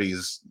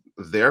opportunities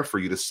there for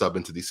you to sub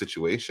into these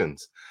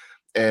situations.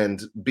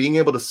 And being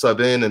able to sub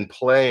in and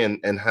play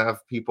and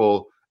have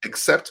people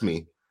accept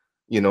me,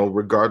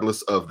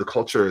 regardless of the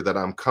culture that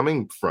I'm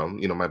coming from.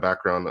 My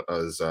background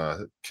is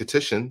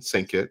Kittian,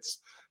 St. Kitts.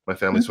 My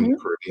family's from the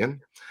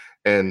Caribbean.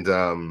 And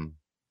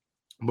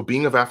but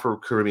being of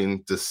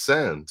Afro-Caribbean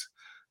descent,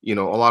 a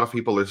lot of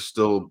people are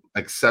still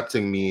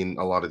accepting me in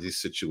a lot of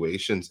these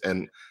situations.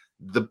 And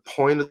the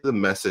point of the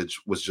message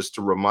was just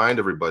to remind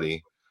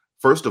everybody,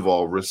 first of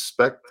all,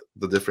 respect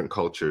the different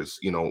cultures.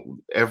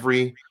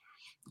 Every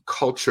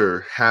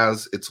culture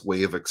has its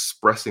way of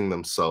expressing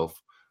themselves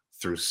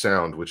through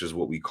sound, which is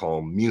what we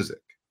call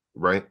music,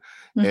 right?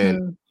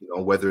 And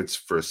whether it's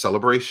for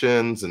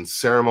celebrations and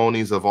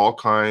ceremonies of all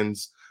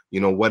kinds,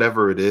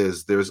 whatever it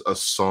is, there's a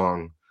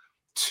song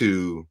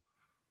to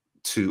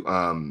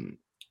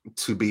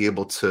be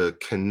able to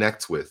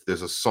connect with.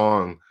 There's a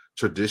song,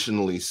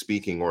 traditionally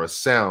speaking, or a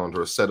sound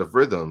or a set of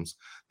rhythms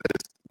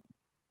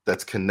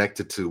that's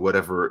connected to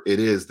whatever it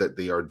is that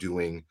they are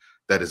doing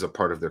that is a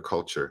part of their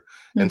culture.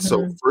 And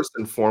so first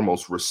and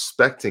foremost,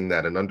 respecting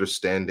that and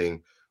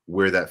understanding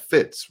where that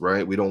fits,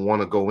 right? We don't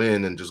want to go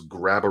in and just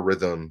grab a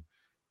rhythm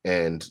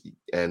and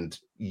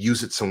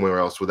use it somewhere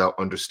else without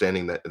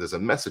understanding that there's a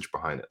message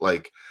behind it.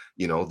 Like,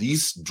 you know,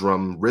 these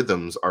drum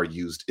rhythms are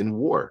used in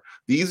war.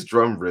 These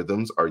drum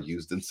rhythms are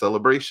used in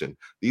celebration.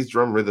 These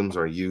drum rhythms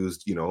are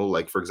used, you know,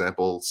 like, for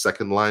example,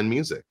 second line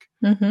music,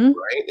 Mm-hmm.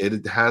 right?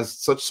 It has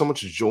so much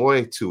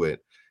joy to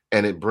it,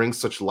 and it brings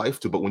such life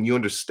to it. But when you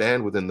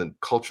understand within the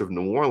culture of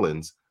New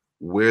Orleans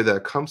where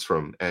that comes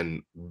from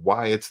and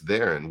why it's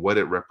there and what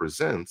it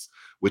represents,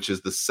 which is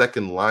the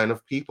second line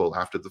of people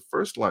after the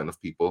first line of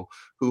people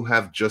who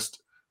have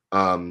just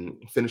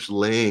finished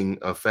laying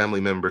a family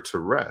member to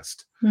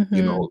rest. You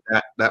Mm-hmm. know,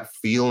 that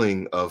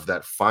feeling of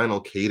that final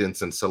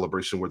cadence and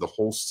celebration where the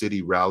whole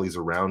city rallies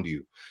around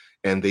you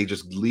and they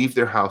just leave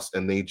their house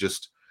and they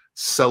just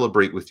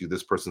celebrate with you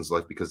this person's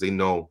life because they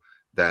know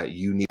that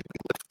you need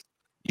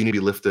to be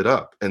lifted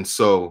up. And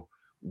so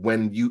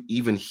when you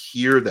even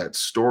hear that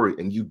story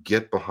and you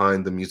get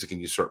behind the music and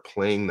you start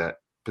playing that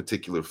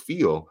particular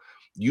feel,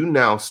 you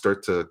now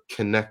start to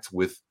connect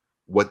with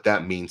what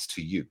that means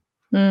to you,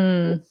 what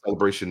Mm.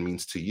 celebration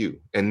means to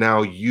you. And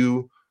now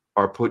you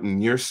are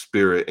putting your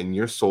spirit and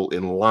your soul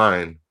in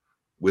line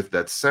with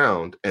that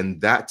sound.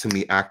 And that to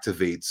me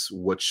activates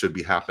what should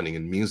be happening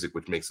in music,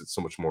 which makes it so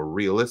much more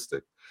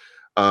realistic.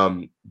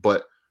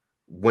 But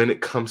when it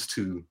comes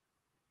to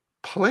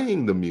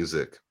playing the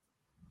music,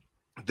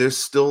 there's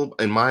still,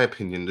 in my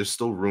opinion, there's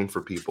still room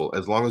for people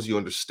as long as you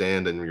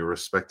understand and you're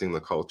respecting the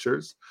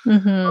cultures.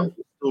 Mm-hmm.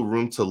 There's still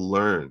room to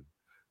learn,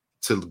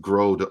 to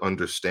grow, to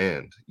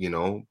understand, you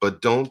know,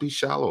 but don't be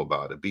shallow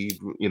about it. Be,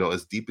 you know,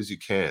 as deep as you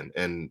can,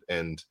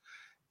 and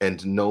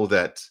know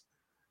that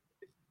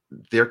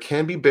there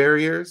can be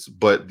barriers,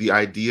 but the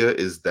idea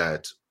is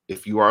that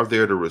if you are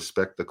there to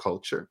respect the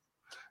culture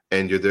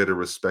and you're there to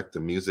respect the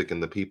music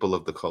and the people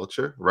of the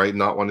culture, right?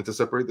 Not wanting to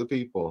separate the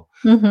people,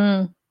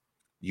 Mm-hmm.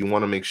 you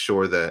want to make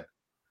sure that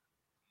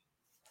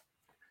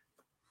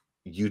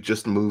you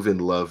just move in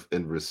love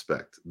and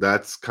respect.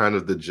 That's kind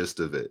of the gist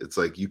of it. It's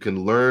like you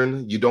can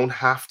learn, you don't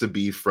have to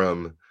be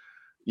from,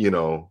 you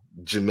know,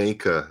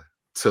 Jamaica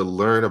to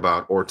learn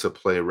about or to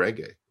play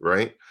reggae,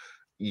 right?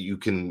 You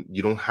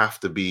don't have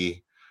to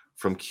be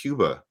from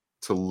Cuba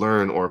to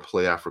learn or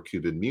play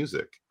Afro-Cuban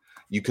music.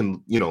 You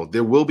can, you know,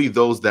 there will be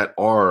those that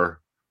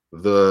are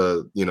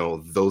the, you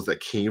know, those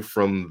that came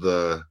from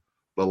the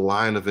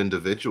line of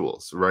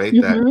individuals, right?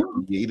 That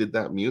Mm-hmm. created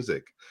that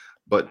music.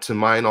 But to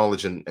my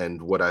knowledge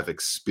and what I've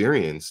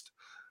experienced,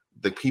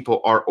 the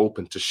people are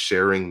open to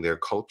sharing their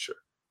culture.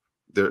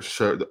 They're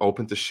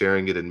open to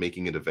sharing it and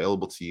making it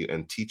available to you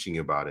and teaching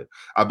you about it.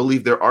 I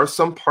believe there are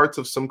some parts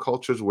of some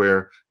cultures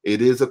where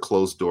it is a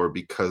closed door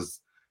because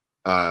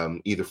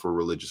either for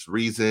religious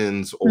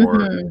reasons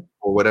Mm-hmm.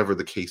 or whatever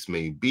the case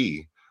may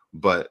be.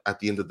 But at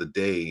the end of the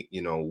day,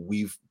 you know,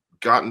 we've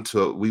got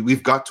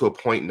to a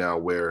point now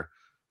where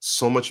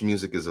so much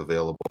music is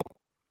available.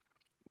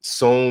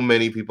 So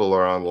many people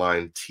are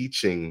online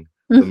teaching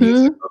the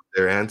music Mm-hmm. of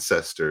their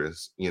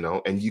ancestors, you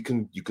know, and you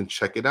can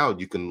check it out,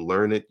 you can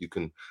learn it, you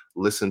can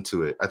listen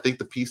to it. I think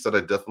the piece that I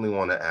definitely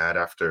want to add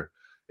after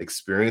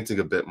experiencing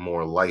a bit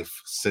more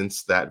life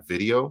since that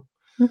video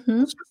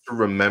Mm-hmm. is just to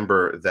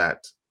remember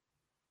that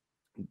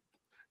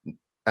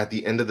at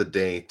the end of the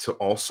day, to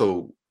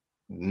also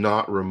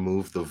not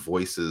remove the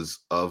voices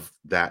of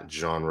that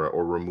genre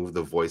or remove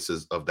the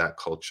voices of that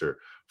culture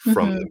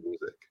from Mm-hmm. the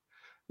music.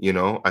 You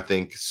know, I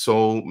think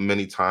so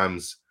many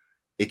times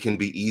it can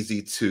be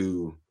easy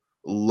to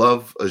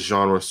love a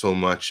genre so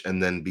much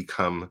and then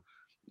become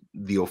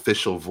the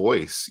official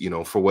voice, you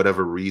know, for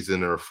whatever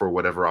reason or for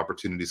whatever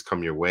opportunities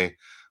come your way.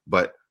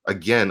 But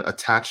again,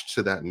 attached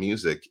to that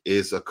music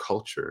is a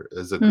culture,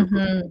 is a group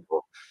of Mm-hmm.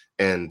 people.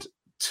 And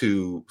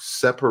to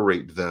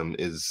separate them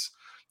is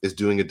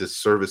doing a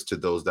disservice to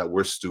those that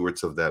were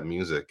stewards of that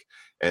music,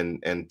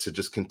 and to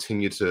just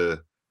continue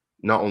to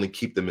not only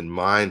keep them in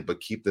mind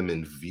but keep them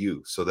in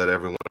view so that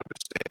everyone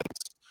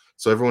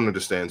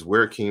understands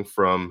where it came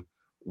from,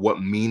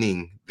 what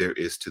meaning there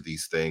is to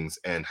these things,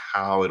 and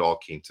how it all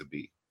came to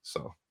be.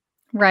 So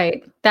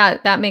Right.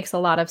 That makes a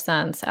lot of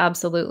sense.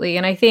 Absolutely.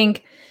 And I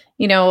think,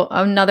 you know,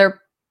 another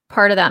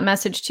part of that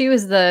message too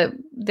is the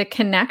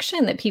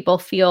connection that people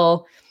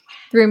feel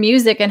through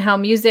music and how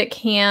music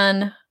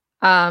can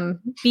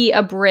be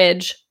a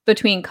bridge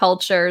between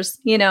cultures,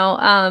 you know,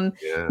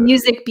 yeah.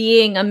 music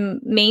being a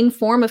main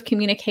form of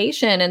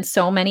communication in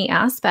so many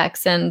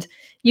aspects. And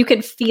you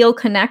could feel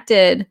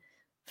connected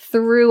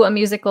through a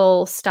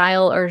musical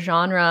style or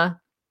genre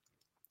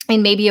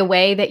in maybe a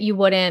way that you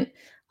wouldn't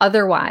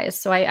otherwise.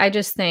 So I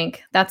just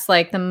think that's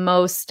like the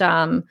most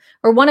or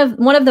one of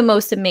the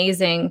most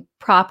amazing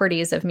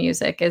properties of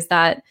music is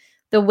that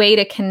the way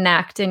to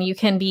connect, and you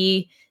can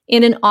be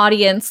in an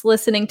audience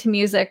listening to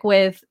music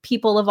with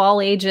people of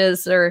all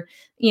ages or,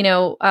 you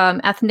know,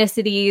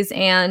 ethnicities,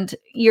 and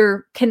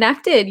you're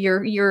connected,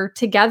 you're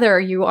together,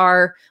 you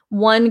are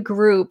one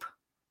group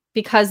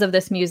because of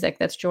this music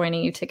that's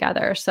joining you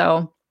together.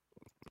 So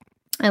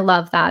I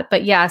love that.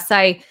 But yes,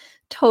 I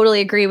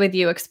totally agree with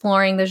you.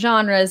 Exploring the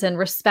genres and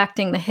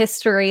respecting the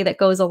history that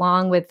goes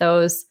along with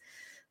those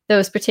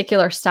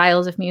particular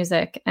styles of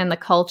music and the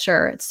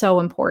culture. It's so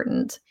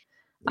important.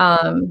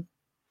 Um,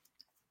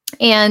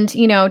 and,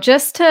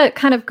 just to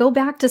kind of go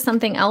back to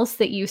something else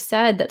that you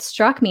said that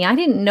struck me, I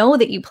didn't know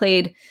that you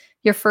played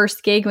your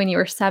first gig when you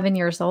were 7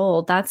 years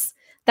old. That's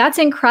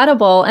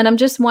incredible. And I'm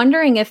just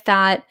wondering if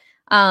that,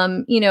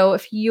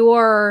 if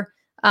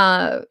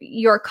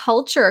your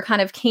culture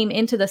kind of came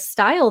into the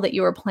style that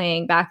you were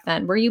playing back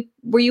then. Were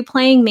you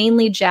playing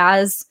mainly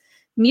jazz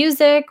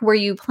music? Were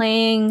you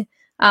playing,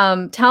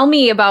 tell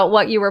me about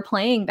what you were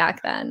playing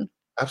back then.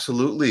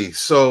 Absolutely.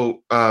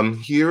 So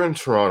here in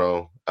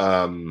Toronto,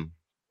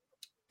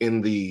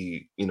 in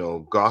the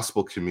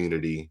gospel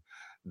community,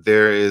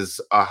 there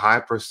is a high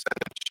percentage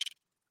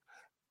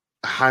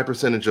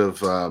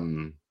of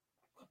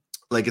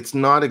like, it's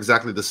not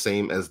exactly the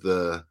same as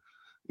the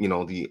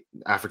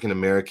African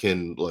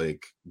American,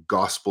 like,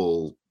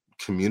 gospel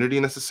community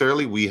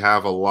necessarily. We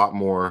have a lot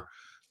more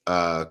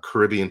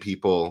Caribbean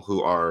people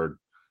who are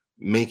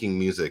making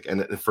music,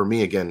 and for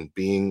me, again,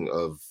 being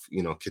of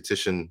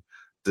Kittitian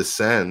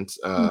descent,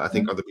 I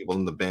think Mhm. other people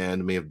in the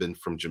band may have been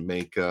from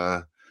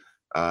Jamaica,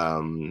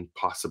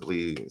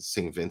 possibly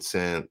St.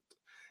 Vincent,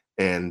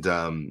 and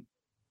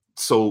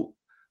so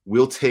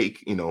we'll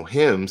take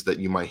hymns that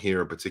you might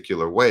hear a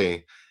particular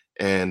way,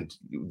 and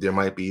there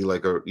might be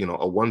like a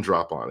one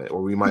drop on it,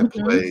 or we might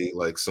Mhm. play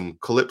like some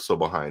calypso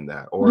behind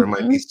that, or it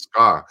might be Mhm.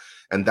 ska.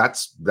 And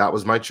that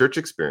was my church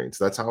experience.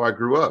 That's how I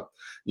grew up.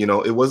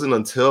 It wasn't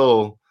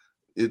until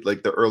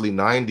like the early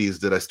 90s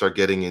did I start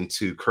getting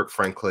into Kirk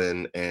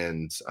Franklin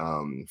and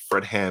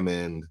Fred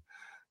Hammond,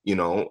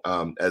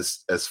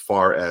 as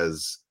far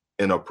as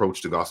an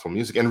approach to gospel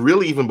music. And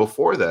really, even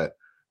before that,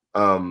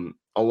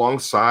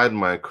 alongside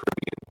my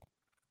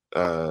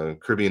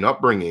Caribbean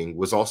upbringing,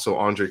 was also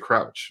Andre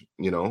Crouch.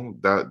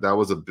 That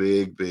was a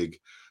big, big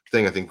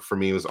thing. I think for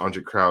me, it was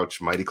Andre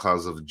Crouch, Mighty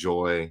Clouds of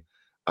Joy.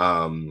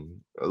 A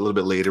little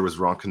bit later was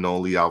Ron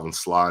Canoli, Alvin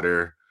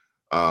Slaughter,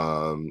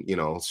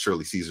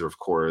 Shirley Caesar, of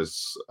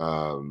course,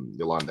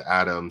 Yolanda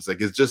Adams.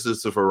 Like,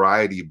 it's a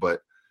variety,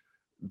 but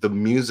the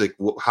music,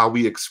 how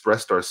we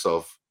expressed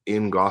ourselves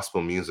in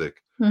gospel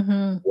music,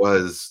 Mhm.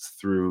 was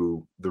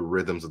through the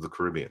rhythms of the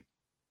Caribbean.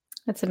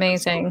 That's So,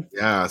 amazing.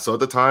 yeah, so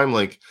at the time,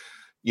 like,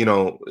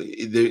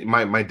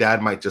 my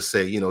dad might just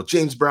say,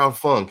 James Brown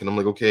funk, and I'm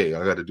like, okay,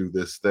 I got to do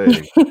this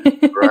thing,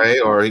 right?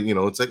 Or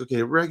it's like,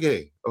 okay,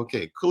 reggae,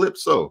 okay,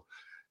 calypso,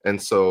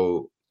 and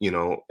so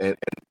and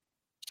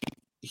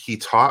he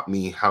taught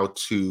me how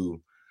to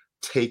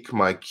take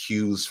my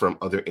cues from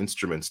other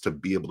instruments to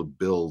be able to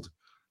build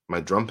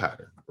my drum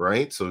pattern,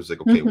 right? So it's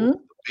like, okay, well, Mhm.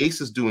 the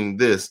bass is doing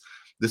this.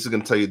 This is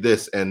going to tell you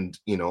this, and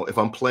if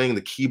I'm playing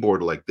the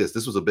keyboard like this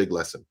was a big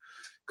lesson,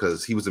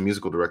 because he was a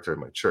musical director at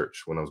my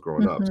church when I was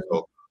growing up. Mhm.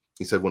 So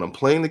he said, when I'm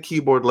playing the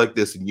keyboard like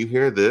this and you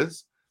hear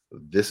this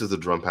is the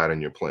drum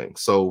pattern you're playing.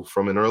 So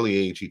from an early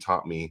age, he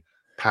taught me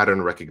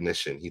pattern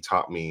recognition. He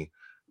taught me,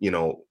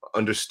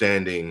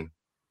 understanding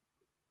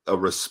a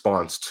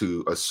response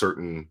to a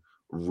certain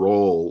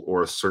role,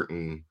 or a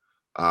certain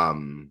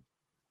um,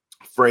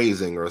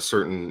 phrasing, or a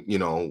certain,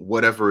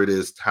 whatever it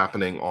is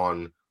happening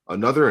on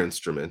another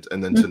instrument,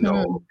 and then to know,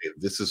 Mhm. okay,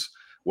 this is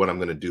what I'm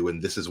going to do,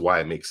 and this is why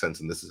it makes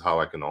sense, and this is how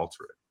I can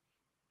alter it.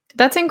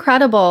 That's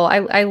incredible.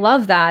 I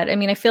love that. I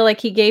mean, I feel like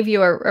he gave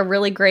you a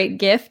really great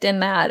gift in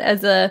that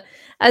as a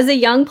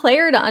young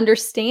player to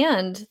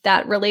understand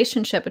that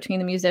relationship between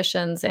the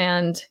musicians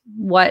and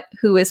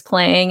who is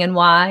playing and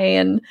why,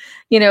 and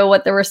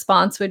what the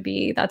response would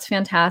be. That's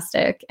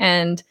fantastic.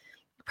 And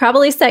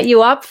probably set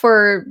you up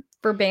for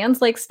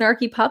bands like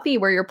Snarky Puppy,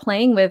 where you're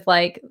playing with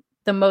like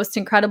the most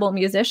incredible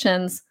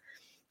musicians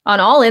on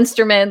all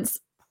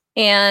instruments,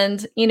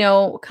 and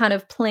kind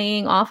of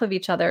playing off of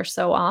each other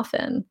so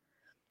often.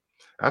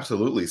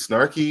 Absolutely.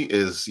 Snarky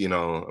is,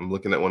 I'm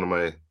looking at one of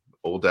my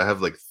I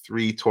have like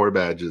 3 tour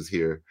badges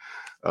here,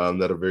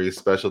 that are very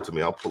special to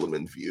me. I'll pull them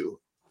in view.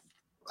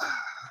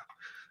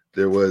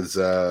 There was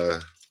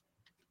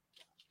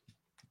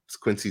it's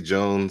Quincy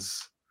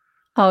Jones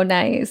Oh,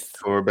 nice.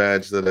 tour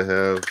badge that I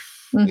have,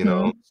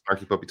 Mhm.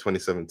 Snarky Puppy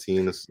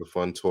 2017. This is a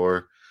fun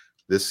tour.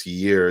 This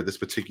year, this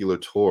particular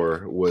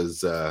tour was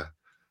the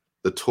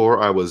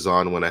tour I was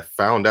on when I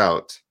found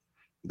out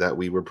that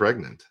we were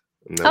pregnant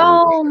and that we were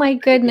gonna Oh my have a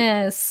baby.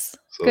 goodness.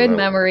 So Good that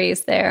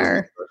memories really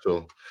there.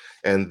 special.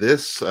 And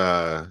this,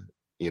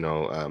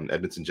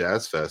 Edmonton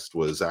Jazz Fest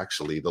was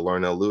actually the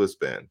Larnell Lewis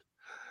Band.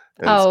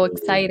 And Oh, so,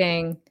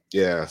 exciting.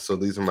 yeah, so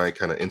these are my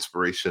kind of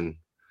inspiration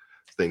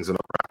things. And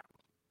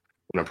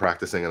when I'm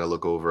practicing and I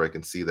look over, I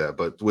can see that.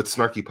 But with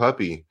Snarky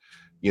Puppy,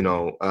 you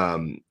know,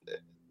 um,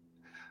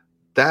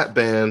 that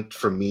band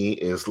for me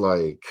is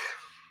like,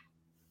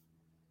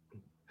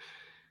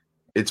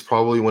 it's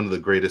probably one of the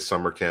greatest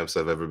summer camps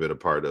I've ever been a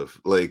part of.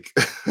 Like,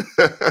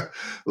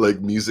 like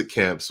music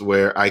camps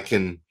where I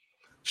can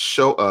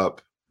show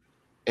up,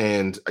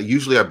 and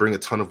usually I bring a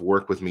ton of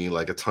work with me,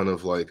 like a ton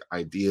of like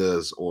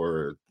ideas,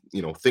 or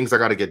things I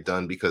got to get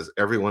done, because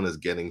everyone is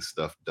getting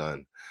stuff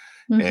done.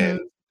 And Mhm.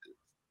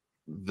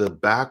 the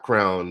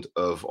background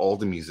of all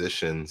the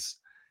musicians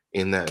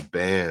in that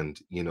band,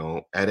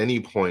 at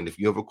any point, if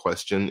you have a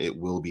question, it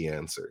will be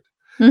answered.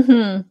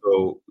 Mhm.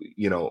 So,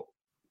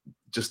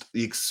 just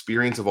the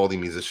experience of all the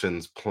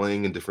musicians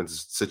playing in different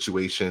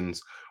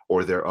situations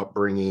or their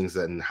upbringings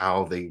and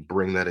how they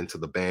bring that into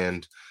the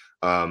band,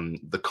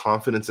 the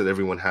confidence that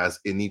everyone has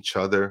in each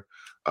other,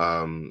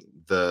 um,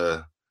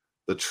 the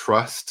the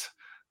trust,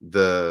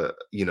 the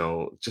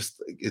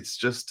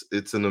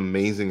it's an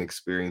amazing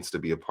experience to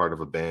be a part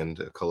of a band,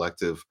 a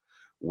collective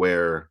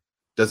where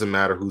doesn't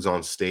matter who's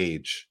on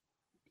stage,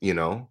 you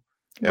know,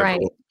 Right.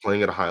 everyone's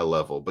playing at a high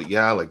level. But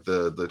yeah, like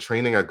the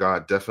training I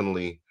got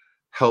definitely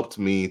helped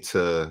me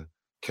to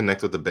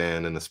connect with the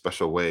band in a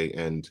special way.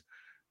 And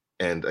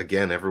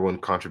again, everyone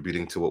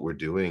contributing to what we're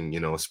doing,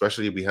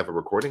 especially we have a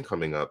recording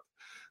coming up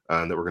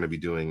that we're going to be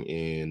doing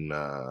in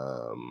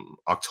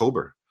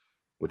October,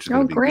 which is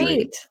going Oh, to be great.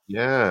 great.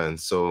 Yeah, and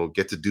so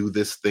get to do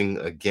this thing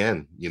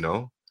again,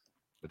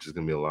 which is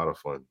going to be a lot of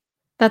fun.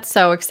 That's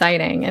so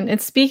exciting.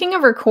 And speaking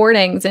of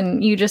recordings,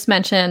 and you just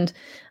mentioned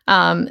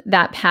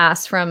that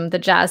pass from the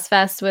Jazz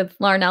Fest with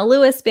Larnell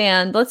Lewis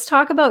Band. Let's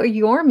talk about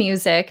your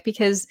music,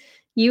 because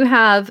you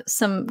have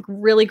some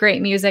really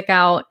great music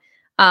out,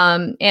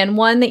 and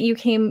one that you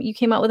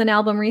came out with an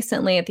album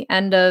recently at the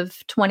end of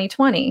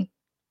 2020.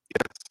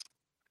 Yes.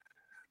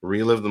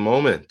 Relive the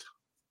moment.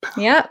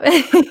 Yep.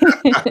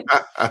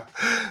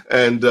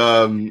 And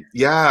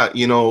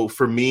yeah,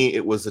 for me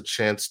it was a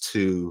chance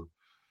to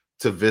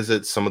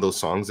visit some of those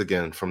songs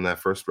again from that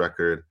first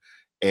record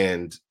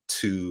and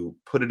to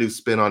put a new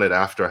spin on it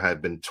after I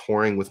had been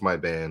touring with my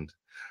band,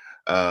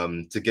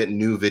 to get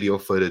new video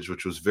footage,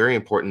 which was very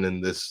important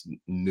in this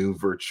new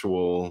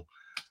virtual,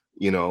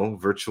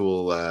 what's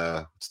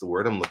the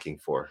word I'm looking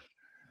for?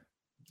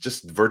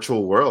 Just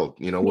virtual world,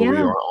 where we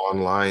Yeah. are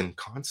online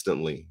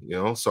constantly,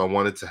 so I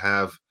wanted to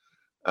have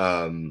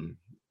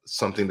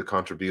something to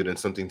contribute and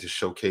something to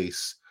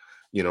showcase,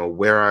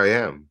 where I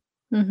am.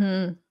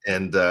 Hmm.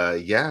 And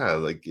yeah,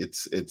 like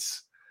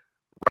it's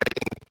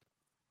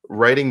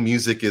writing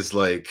music is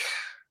like,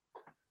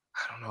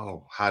 I don't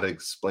know how to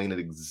explain it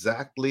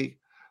exactly,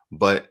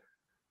 but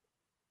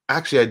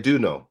actually I do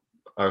know.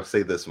 I'll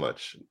say this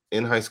much.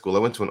 In high school, I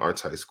went to an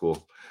arts high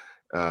school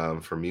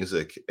for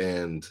music,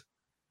 and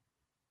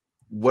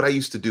what I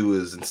used to do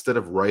is instead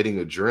of writing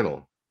a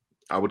journal,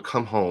 I would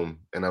come home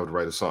and I would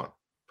write a song.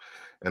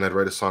 And I'd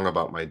write a song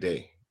about my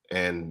day.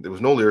 And there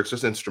was no lyrics,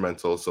 just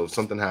instrumental. So if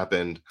something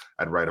happened,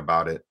 I'd write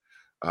about it.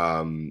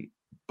 Um,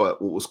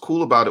 but what was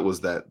cool about it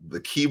was that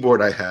the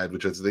keyboard I had,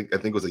 which I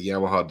think was a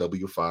Yamaha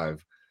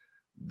W5,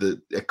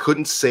 I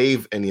couldn't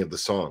save any of the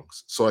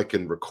songs. So I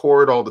can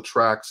record all the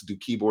tracks, do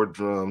keyboard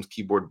drums,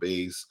 keyboard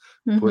bass,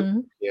 put Hmm.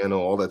 piano,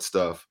 all that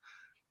stuff.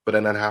 But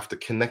then I'd have to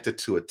connect it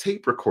to a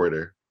tape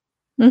recorder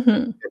Hmm.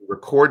 and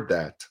record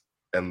that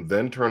and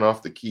then turn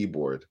off the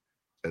keyboard,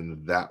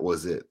 and that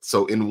was it.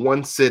 So in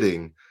one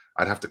sitting,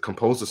 I'd have to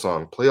compose the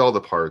song, play all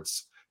the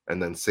parts,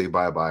 and then say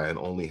bye-bye and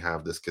only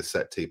have this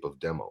cassette tape of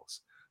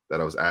demos that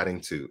I was adding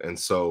to. And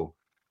so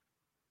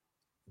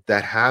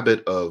that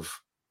habit of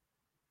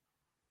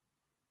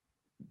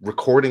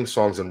recording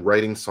songs and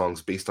writing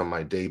songs based on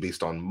my day,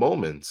 based on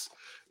moments,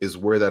 is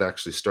where that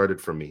actually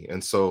started for me.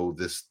 And so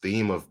this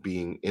theme of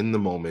being in the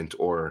moment,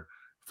 or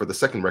for the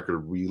second record,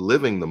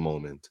 reliving the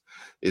moment,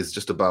 is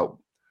just about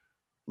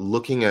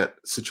looking at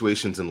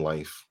situations in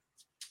life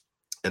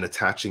and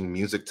attaching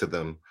music to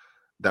them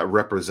that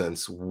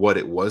represents what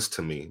it was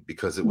to me,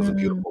 because it was a Mm.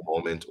 beautiful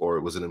moment, or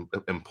it was an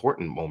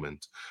important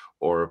moment,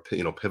 or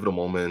pivotal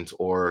moment,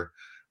 or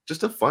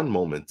just a fun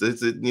moment.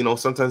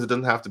 Sometimes it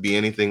doesn't have to be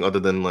anything other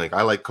than like,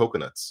 I like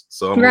coconuts,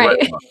 so I'm gonna write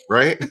Right. about it,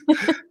 right?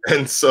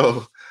 And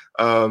so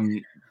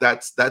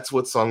that's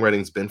what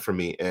songwriting's been for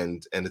me,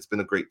 and it's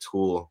been a great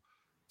tool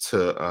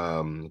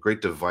to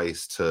great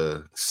device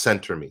to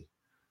center me.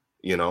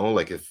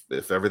 Like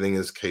if everything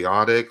is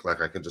chaotic,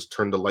 like I can just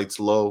turn the lights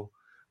low,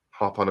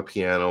 hop on a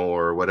piano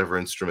or whatever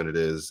instrument it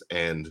is,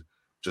 and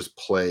just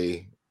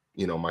play,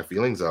 my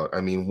feelings out.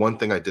 I mean, one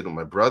thing I did with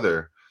my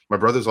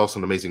brother's also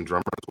an amazing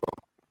drummer as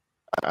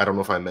well. I don't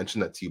know if I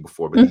mentioned that to you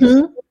before, but Hmm.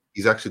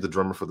 he's actually the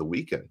drummer for The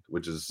Weeknd,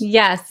 which is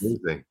Yes.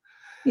 amazing.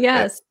 And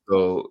Yes.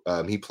 so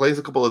he plays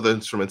a couple of the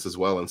instruments as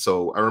well. And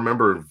so I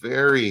remember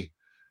very,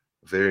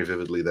 very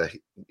vividly that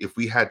if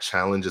we had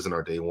challenges in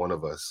our day, one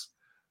of us,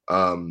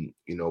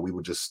 we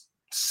would just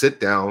sit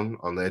down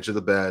on the edge of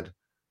the bed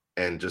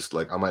and just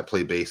like, I might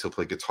play bass, he'll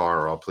play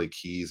guitar, or I'll play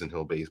keys and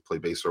he'll play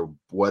bass or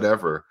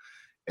whatever.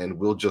 And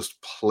we'll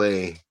just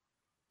play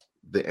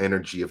the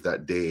energy of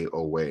that day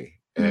away.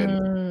 And,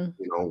 Mm.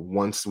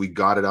 once we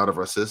got it out of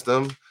our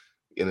system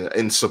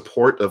in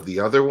support of the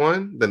other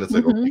one, then it's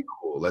like, okay, Mhm.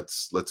 cool.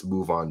 Let's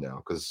move on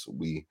now. Cause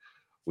we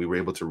were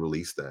able to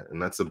release that.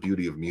 And that's the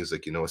beauty of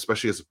music,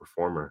 especially as a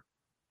performer.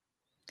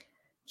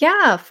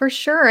 Yeah, for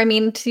sure. I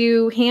mean,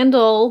 to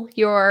handle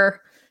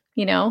your,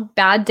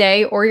 bad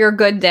day or your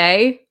good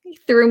day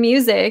through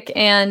music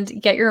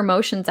and get your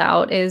emotions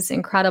out is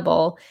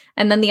incredible.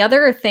 And then the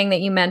other thing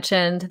that you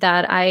mentioned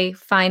that I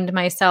find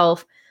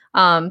myself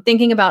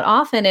thinking about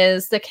often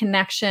is the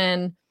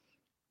connection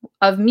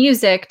of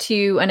music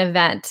to an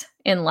event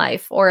in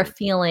life or a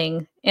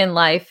feeling in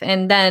life.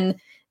 And then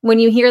when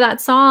you hear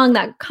that song,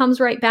 that comes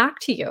right back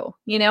to you,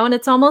 and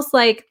it's almost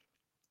like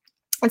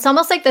it's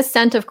almost like the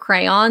scent of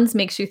crayons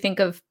makes you think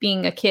of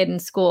being a kid in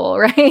school,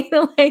 right?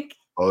 Like,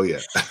 Oh yeah.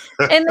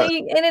 and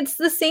it's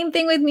the same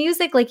thing with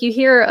music. Like you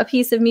hear a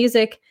piece of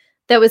music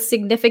that was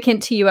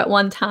significant to you at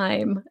one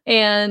time,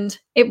 and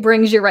it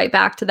brings you right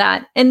back to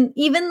that. And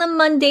even the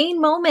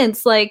mundane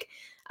moments, like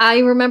I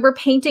remember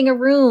painting a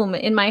room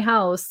in my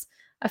house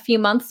a few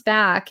months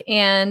back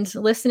and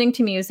listening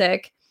to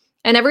music.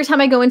 And every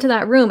time I go into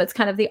that room, it's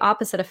kind of the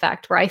opposite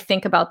effect where I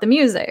think about the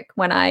music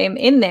when I'm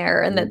in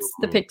there and that's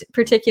the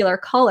particular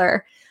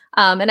color.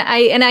 And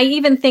I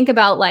even think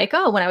about like,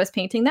 oh, when I was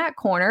painting that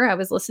corner, I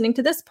was listening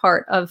to this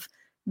part of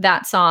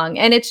that song.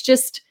 And it's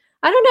just,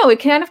 I don't know, it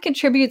kind of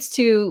contributes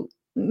to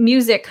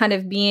music kind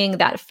of being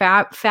that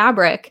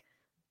fabric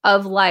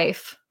of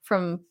life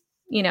from,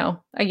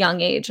 a young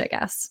age, I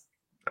guess.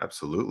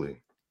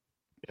 Absolutely.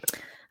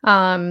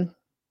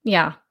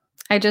 Yeah.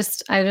 I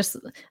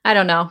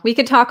don't know. We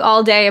could talk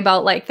all day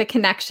about like the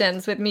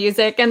connections with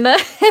music and the,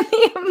 and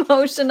the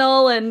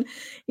emotional and,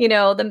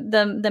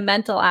 the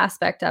mental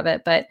aspect of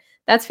it. But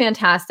that's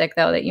fantastic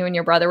though, that you and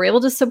your brother were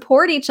able to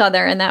support each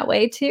other in that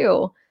way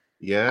too.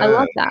 I Yeah.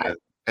 love that.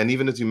 And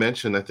even as you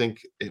mentioned, I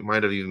think it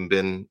might have even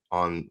been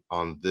on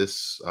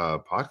this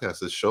podcast,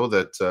 this show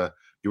that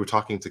you were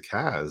talking to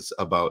Kaz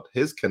about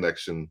his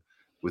connection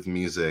with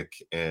music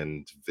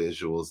and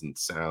visuals and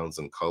sounds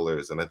and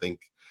colors. And I think,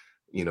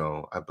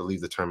 I believe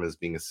the term is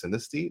being a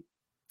synesthete.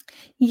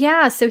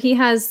 Yeah. So he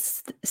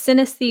has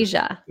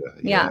synesthesia.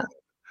 Yeah.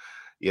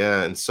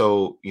 Yeah. And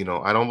so,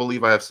 I don't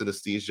believe I have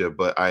synesthesia,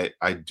 but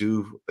I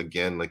do,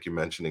 again, like you're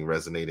mentioning,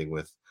 resonating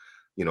with,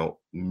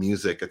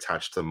 music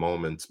attached to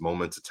moments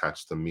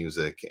attached to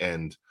music,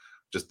 and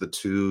just the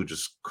two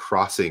just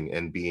crossing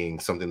and being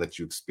something that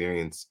you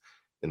experience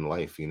in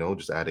life,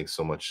 just adding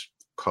so much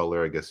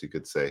color, I guess you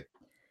could say.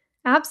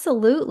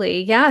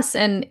 Absolutely. Yes.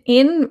 And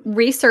in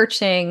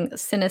researching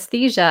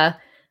synesthesia,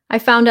 I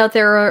found out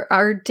there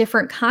are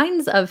different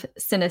kinds of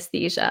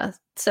synesthesia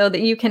so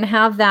that you can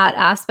have that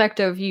aspect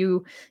of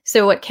you.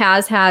 So what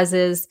Kaz has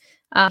is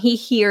he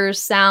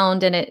hears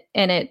sound and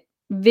it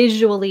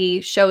visually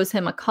shows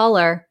him a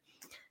color.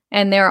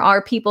 And there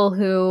are people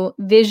who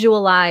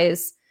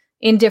visualize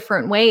in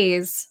different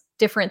ways,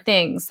 different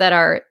things that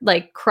are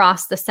like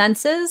cross the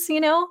senses.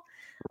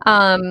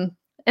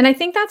 And I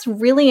think that's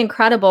really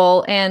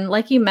incredible. And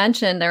like you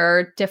mentioned, there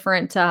are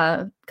different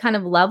kind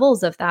of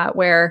levels of that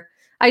where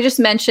I just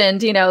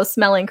mentioned,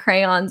 smelling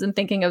crayons and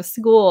thinking of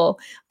school,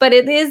 but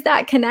it is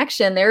that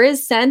connection. There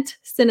is scent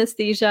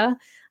synesthesia.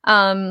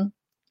 But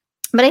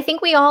I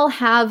think we all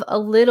have a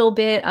little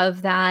bit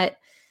of that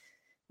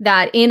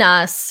in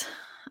us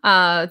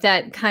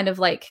that kind of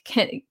like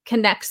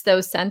connects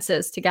those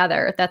senses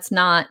together. That's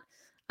not,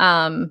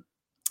 that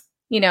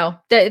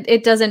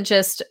it doesn't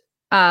just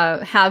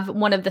have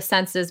one of the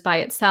senses by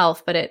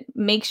itself, but it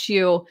makes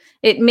your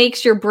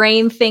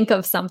brain think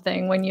of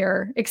something when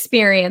you're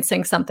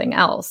experiencing something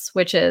else,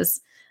 which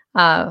is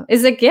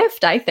a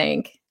gift. I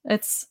think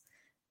it's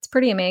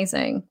pretty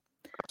amazing.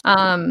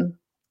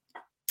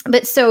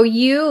 But so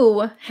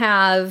you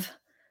have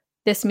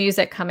this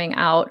music coming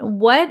out.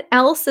 What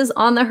else is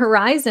on the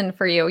horizon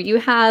for you? You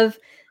have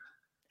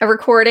a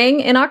recording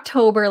in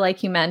October,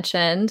 like you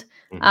mentioned.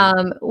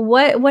 Mhm.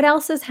 What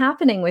else is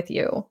happening with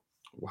you?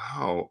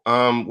 Wow.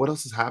 What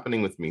else is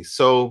happening with me?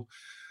 So,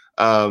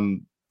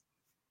 um,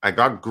 I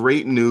got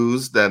great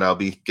news that I'll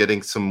be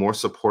getting some more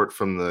support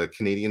from the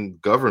Canadian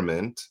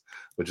government,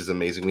 which is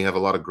amazing. We have a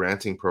lot of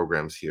granting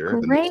programs here.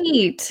 The news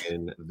Great.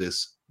 in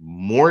this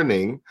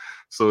morning,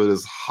 so it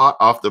is hot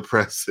off the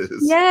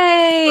presses.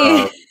 Yay.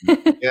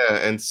 Um, yeah,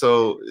 and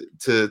so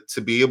to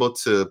be able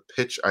to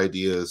pitch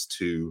ideas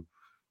to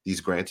these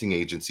granting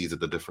agencies at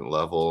the different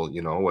level,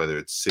 whether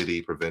it's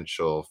city,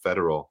 provincial,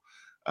 federal,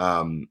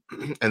 um,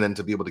 and then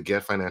to be able to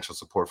get financial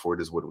support for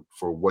it is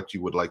for what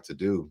you would like to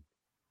do.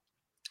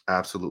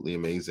 Absolutely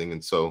amazing.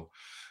 And so,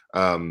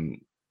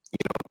 um,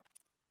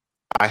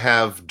 I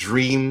have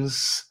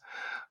dreams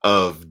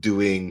of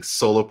doing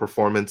solo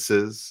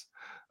performances.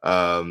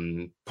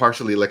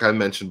 Partially, like I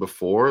mentioned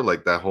before,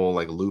 like that whole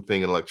like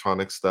looping and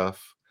electronic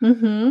stuff.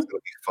 Mm-hmm. It's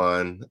gonna be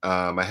fun.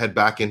 I head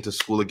back into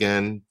school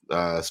again,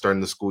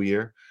 starting the school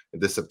year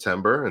this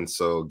September, and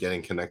so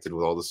getting connected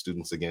with all the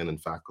students again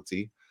and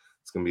faculty.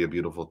 It's gonna be a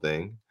beautiful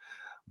thing.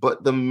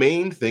 But the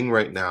main thing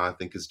right now, I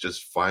think, is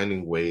just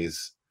finding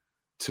ways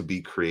to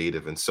be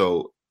creative. And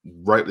so,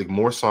 right, like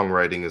more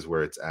songwriting is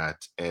where it's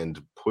at,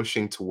 and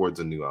pushing towards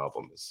a new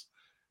album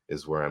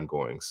is where I'm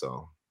going.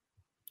 So,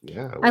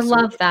 yeah, I we'll see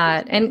what love happens.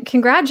 that. And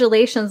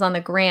congratulations on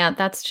the grant.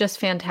 That's just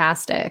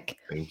fantastic.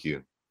 Thank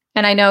you.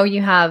 And I know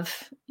you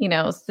have,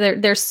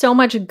 there's so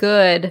much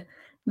good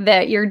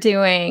that you're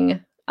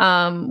doing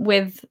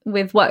with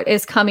what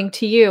is coming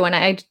to you.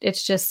 And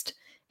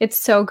it's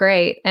so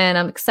great. And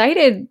I'm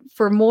excited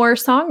for more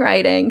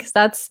songwriting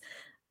because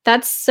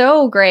that's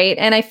so great.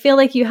 And I feel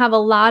like you have a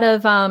lot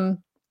of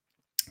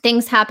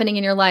things happening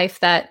in your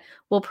life that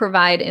will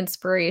provide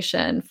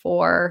inspiration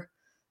for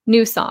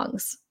new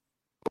songs.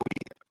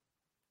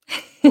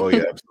 Oh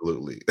yeah,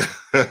 absolutely.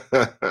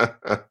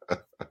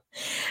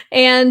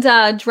 And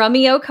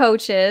Drumeo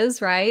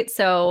coaches, right?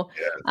 So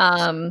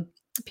Yes,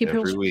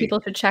 every week. people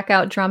should check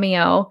out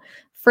Drumeo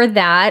for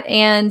that.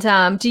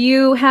 And do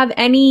you have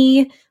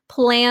any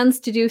plans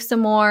to do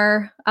some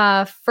more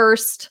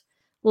first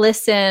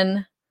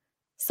listen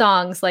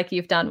songs like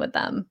you've done with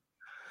them?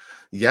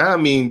 Yeah, I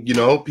mean,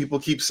 people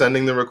keep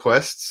sending the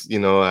requests.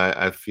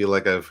 I feel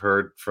like I've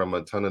heard from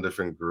a ton of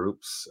different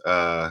groups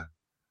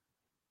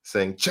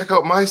saying, check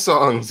out my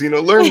songs,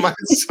 learn my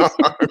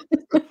song.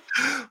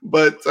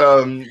 But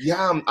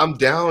yeah, I'm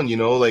down,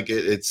 like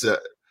it's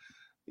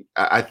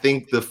I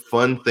think the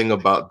fun thing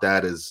about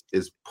that is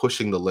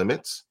pushing the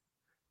limits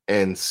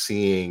and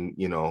seeing,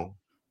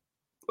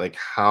 like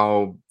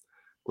how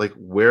like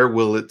where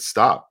will it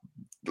stop?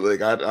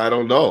 Like I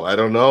don't know. I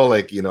don't know.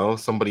 Like,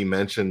 somebody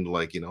mentioned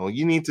like,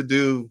 you need to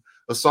do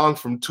a song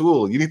from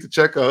Tool. You need to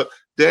check out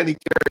Danny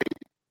Carey.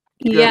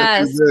 You gotta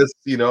do Yes. this,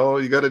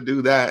 you gotta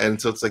do that.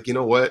 And so it's like, you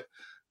know what?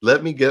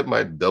 Let me get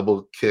my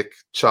double kick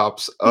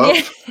chops up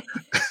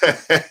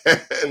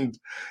Yeah. and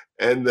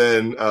and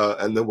then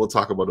we'll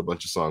talk about a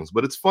bunch of songs.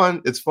 But it's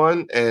fun. It's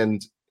fun.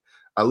 And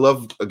I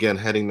love again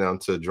heading down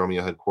to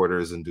Drumeo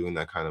headquarters and doing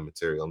that kind of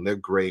material. And they're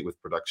great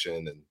with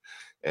production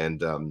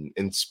and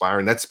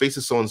inspiring. That space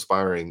is so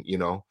inspiring,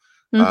 Uh,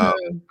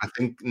 Mhm. I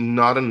think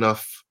not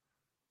enough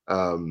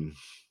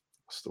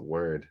what's the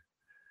word?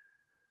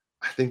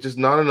 I think just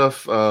not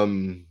enough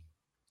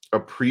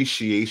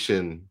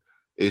appreciation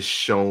is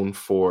shown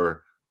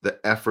for the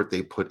effort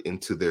they put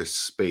into their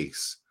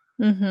space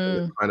and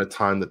the Mhm. kind of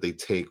time that they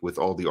take with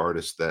all the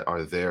artists that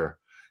are there.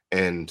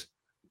 And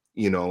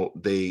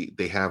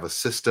they have a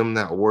system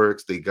that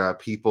works. They got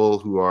people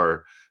who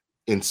are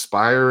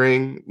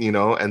inspiring,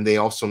 and they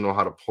also know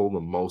how to pull the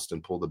most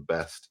and pull the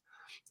best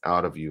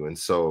out of you. And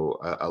so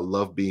I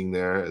love being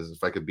there. As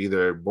if I could be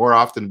there more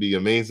often, be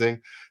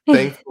amazing.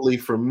 Thankfully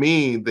for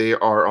me, they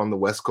are on the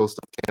west coast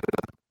of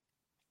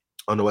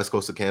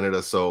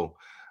Canada. So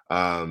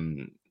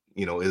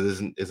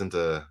it isn't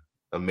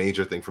a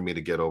major thing for me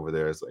to get over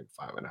there. It's like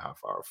 5.5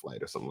 hour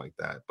flight or something like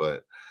that.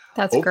 But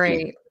That's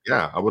hopefully, great.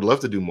 yeah, I would love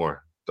to do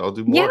more. I'll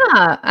do more.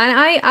 Yeah,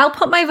 and I'll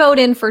put my vote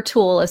in for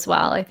Tool as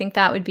well. I think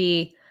that would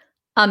be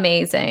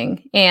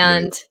amazing, Amazing.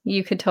 and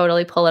you could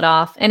totally pull it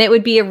off, and it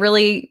would be a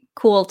really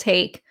cool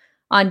take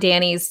on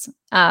Danny's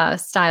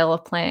style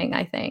of playing,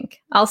 I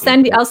think.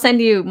 Mhm. I'll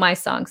send you my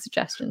song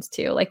suggestions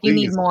too. Like you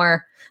need Please,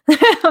 more.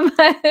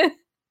 but,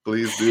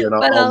 please do. And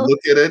but I'll I'll look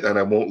at it and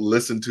I won't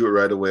listen to it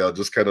right away. I'll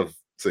just kind of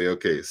say,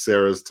 okay,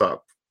 Sarah's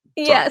top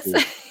yes.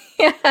 three.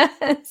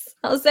 Yes.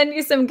 I'll send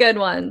you some good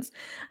ones.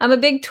 I'm a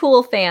big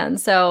Tool fan,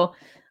 so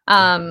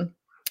um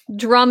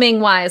drumming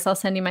wise, I'll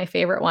send you my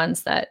favorite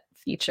ones that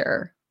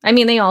feature. I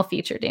mean, they all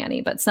feature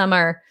Danny, but some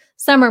are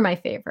my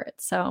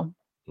favorites. So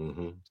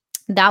Mhm.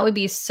 that would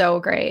be so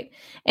great.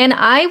 And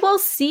I will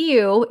see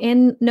you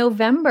in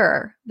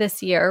November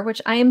this year,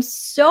 which I am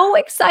so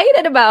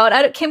excited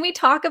about. Can we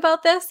talk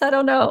about this? I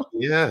don't know.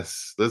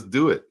 Yes, let's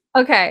do it.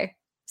 Okay.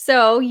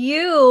 So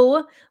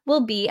you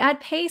will be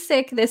at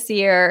PASIC this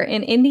year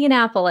in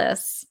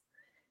Indianapolis.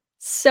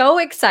 So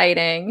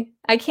exciting.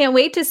 I can't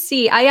wait to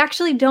see. I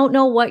actually don't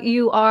know what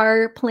you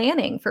are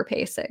planning for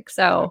PASIC.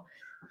 So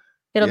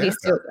it'll be Yeah,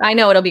 so I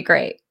know it'll be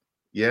great.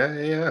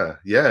 yeah.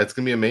 It's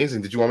gonna be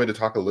amazing. Did you want me to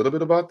talk a little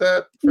bit about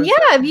that for a Yeah,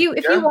 second? if you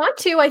Yeah. want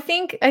to, I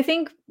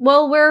think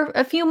well, we're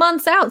a few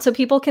months out, so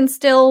people can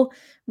still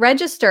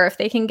register if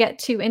they can get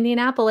to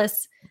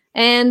Indianapolis.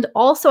 And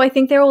also, I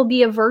think there will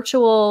be a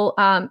virtual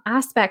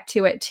aspect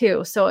to it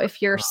too. So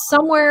if you're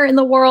somewhere in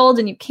the world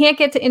and you can't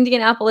get to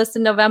Indianapolis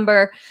in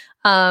November,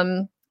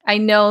 I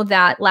know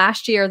that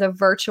last year the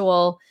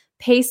virtual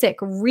PASIC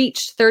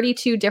reached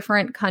 32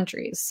 different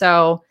countries.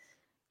 So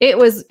it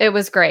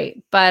was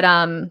great. But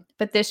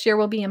this year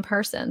will be in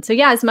person. So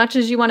yeah, as much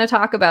as you want to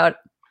talk about.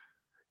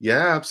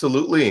 Yeah,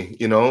 absolutely.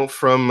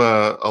 From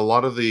a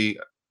lot of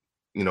the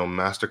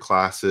master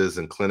classes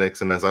and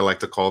clinics, and as I like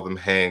to call them,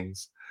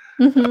 hangs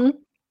Mhm.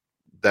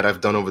 that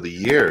I've done over the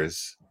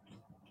years,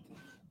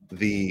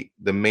 the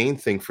main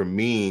thing for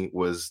me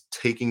was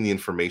taking the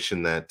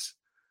information that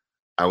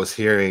I was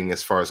hearing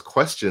as far as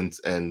questions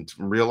and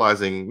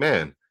realizing,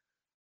 man,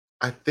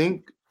 I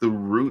think the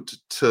root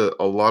to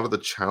a lot of the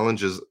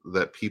challenges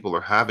that people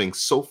are having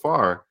so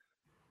far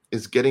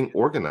is getting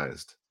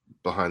organized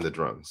behind the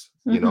drums.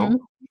 Mhm.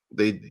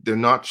 They're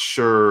not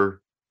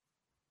sure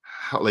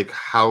how to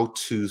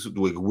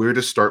like where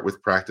to start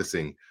with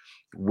practicing,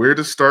 where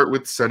to start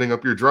with setting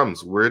up your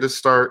drums, where to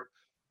start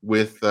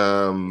with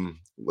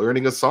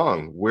learning a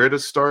song, where to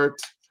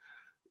start,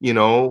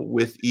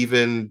 with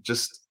even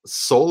just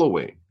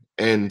soloing.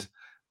 And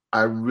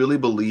I really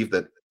believe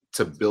that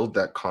to build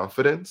that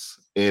confidence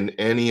in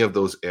any of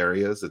those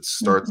areas, it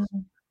starts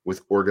Mhm.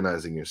 with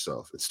organizing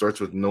yourself. It starts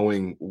with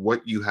knowing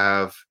what you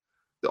have,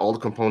 all the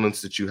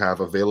components that you have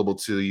available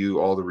to you,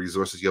 all the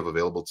resources you have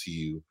available to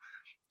you,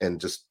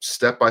 and just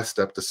step by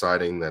step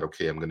deciding that,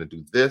 okay, I'm going to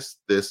do this,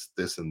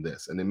 and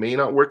this. And it may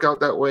not work out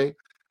that way,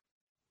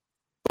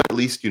 but at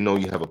least you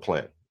have a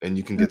plan and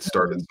you can get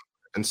started. Mhm.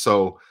 And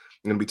so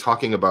I'm going to be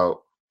talking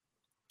about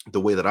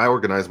the way that I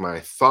organize my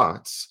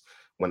thoughts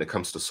when it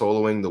comes to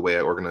soloing, the way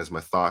I organize my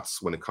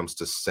thoughts when it comes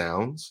to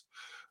sounds,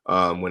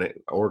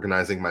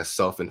 organizing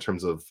myself in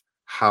terms of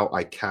how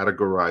I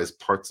categorize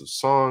parts of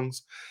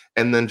songs,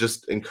 and then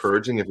just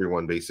encouraging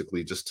everyone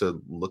basically just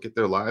to look at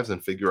their lives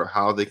and figure out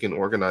how they can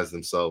organize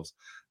themselves,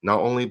 not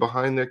only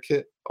behind their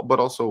kit, but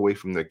also away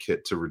from their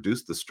kit to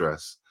reduce the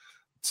stress,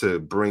 to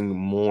bring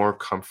more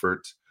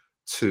comfort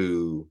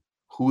to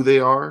who they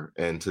are,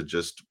 and to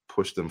just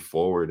push them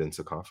forward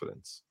into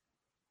confidence.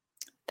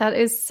 That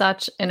is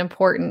such an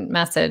important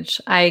message.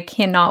 I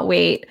cannot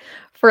wait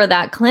for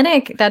that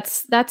clinic.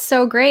 That's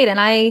so great. And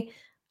I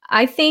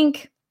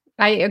think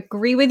I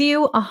agree with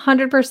you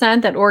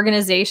 100% that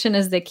organization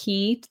is the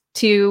key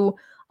to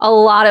a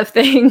lot of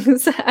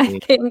things. I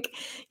think,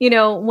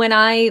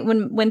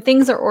 when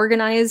things are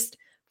organized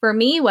for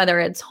me, whether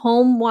it's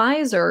home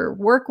wise or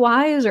work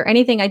wise or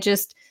anything,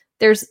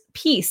 there's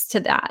peace to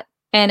that.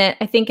 And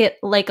I think it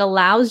like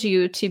allows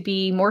you to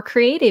be more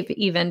creative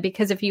even,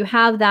 because if you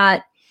have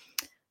that,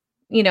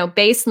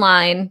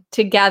 baseline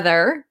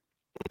together,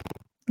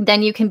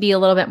 then you can be a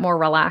little bit more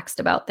relaxed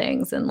about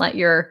things and let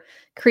your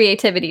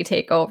creativity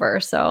take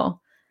over. So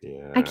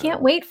Yeah. I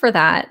can't wait for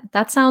that.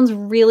 That sounds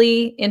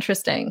really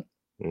interesting.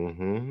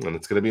 And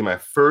it's going to be my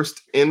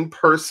first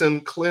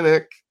in-person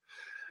clinic.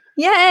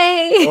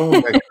 Yay!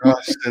 Oh my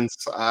gosh,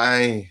 since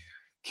I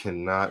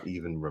cannot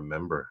even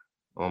remember.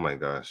 Oh my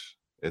gosh,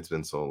 it's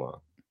been so long.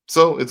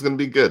 So it's going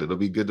to be good. It'll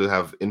be good to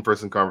have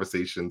in-person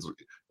conversations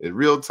in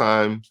real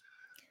time,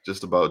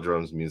 just about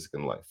drums, music,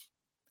 and life.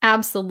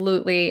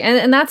 Absolutely.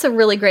 And that's a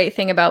really great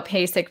thing about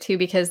PASIC too,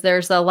 because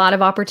there's a lot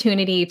of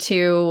opportunity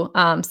to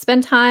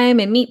spend time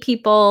and meet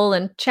people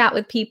and chat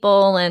with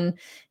people. And,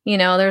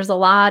 there's a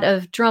lot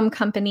of drum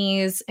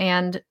companies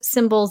and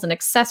cymbals and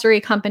accessory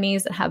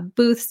companies that have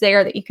booths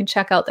there that you can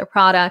check out their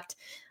product.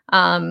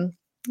 A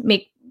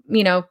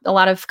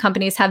lot of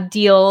companies have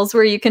deals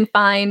where you can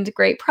find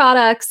great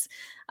products.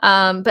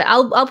 But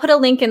I'll put a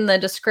link in the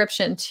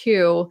description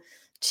too,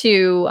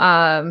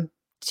 to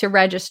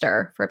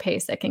register for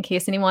PASIC in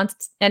case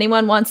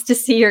anyone wants to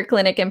see your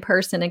clinic in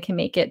person and can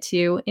make it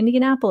to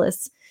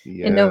Indianapolis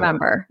in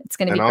November. It's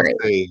going to be great.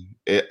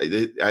 I'll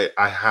say,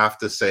 I have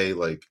to say,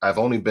 like, I've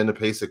only been to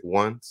PASIC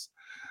once,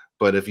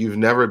 but if you've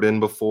never been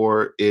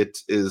before, it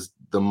is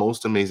the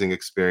most amazing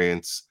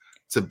experience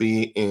to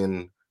be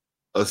in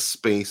a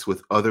space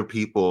with other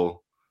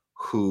people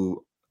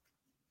who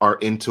are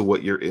into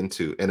what you're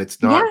into. And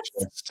it's not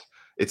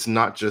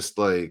just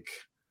like,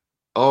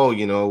 oh,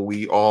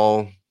 we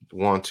all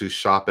want to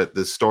shop at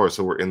this store,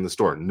 so we're in the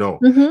store. No,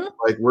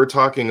 like we're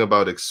talking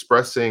about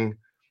expressing,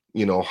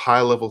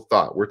 high level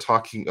thought. We're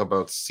talking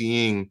about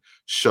seeing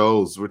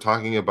shows. We're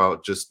talking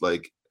about just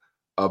like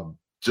a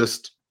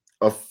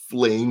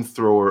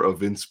flamethrower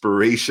of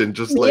inspiration,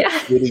 just like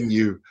hitting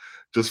you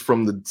just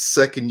from the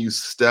second you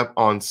step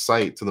on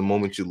site to the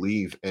moment you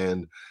leave.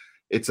 And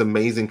it's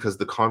amazing because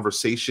the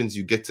conversations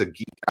you get to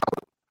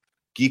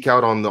geek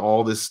out on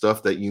all this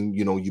stuff that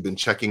you've been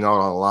checking out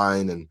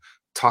online, and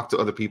talk to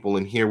other people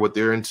and hear what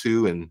they're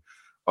into. And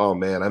oh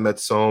man, I met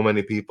so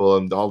many people,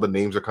 and all the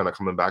names are kind of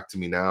coming back to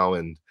me now.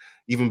 And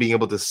even being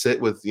able to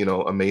sit with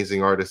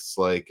amazing artists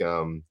like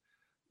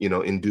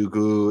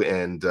Ndugu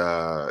and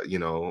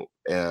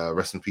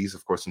rest in peace,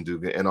 of course,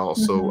 Ndugu, and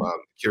also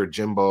Kira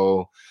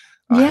Jimbo,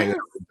 hanging out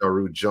with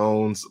Daru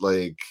Jones,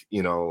 like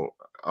it's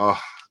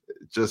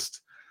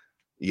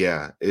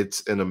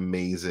an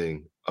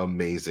amazing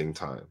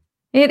time.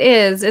 It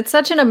is. It's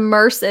such an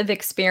immersive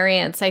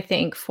experience, I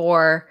think,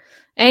 for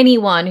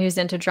anyone who's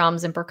into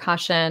drums and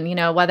percussion,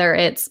 whether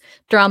it's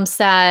drum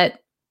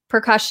set,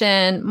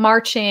 percussion,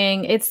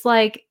 marching. It's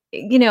like,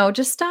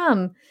 just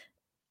a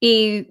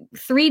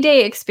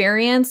 3-day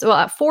experience.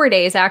 Well, 4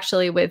 days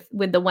actually, with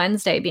the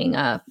Wednesday being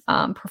a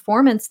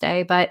performance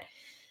day. But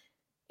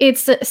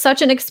it's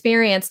such an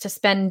experience to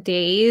spend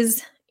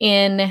days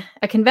in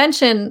a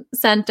convention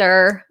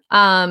center,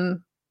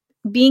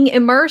 being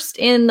immersed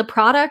in the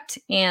product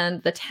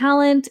and the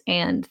talent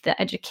and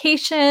the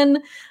education.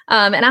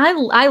 And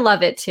I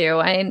love it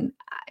too. And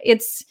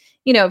it's,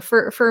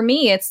 for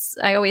me,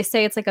 I always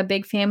say it's like a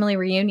big family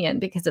reunion,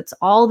 because it's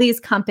all these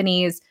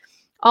companies,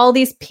 all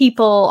these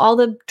people, all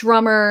the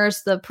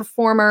drummers, the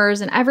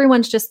performers, and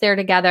everyone's just there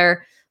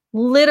together,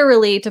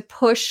 literally to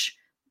push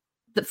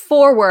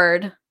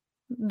forward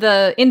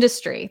the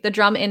industry, the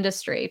drum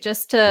industry,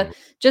 just to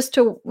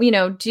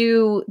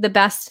do the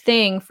best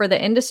thing for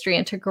the industry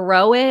and to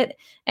grow it,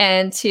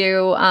 and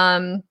to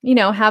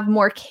have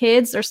more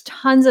kids. There's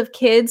tons of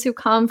kids who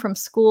come from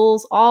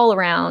schools all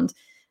around,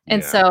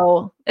 and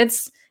so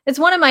it's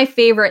one of my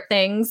favorite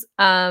things.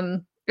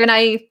 And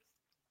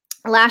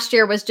last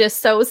year was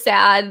just so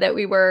sad that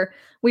we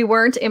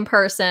weren't in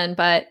person,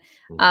 but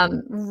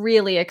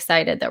really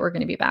excited that we're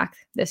going to be back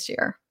this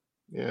year.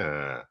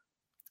 Yeah.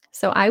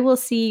 So I will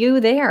see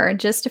you there in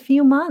just a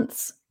few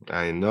months.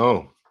 I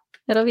know.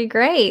 It'll be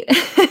great.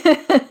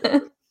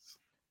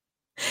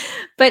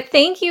 But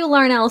thank you,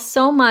 Larnell,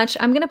 so much.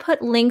 I'm going to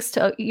put links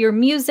to your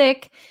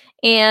music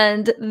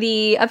and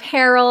the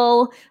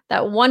apparel,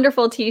 that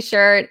wonderful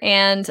t-shirt,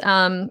 and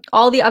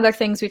all the other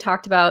things we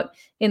talked about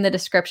in the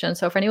description.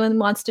 So if anyone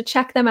wants to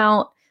check them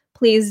out,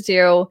 please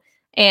do.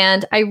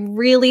 And I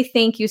really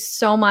thank you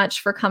so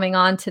much for coming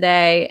on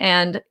today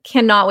and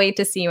cannot wait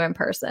to see you in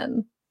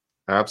person.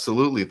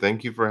 Absolutely.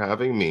 Thank you for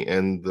having me.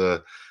 And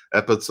the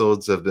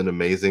episodes have been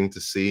amazing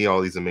to see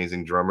all these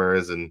amazing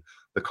drummers and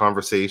the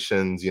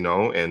conversations,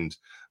 and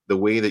the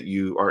way that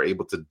you are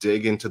able to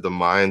dig into the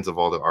minds of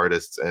all the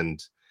artists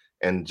and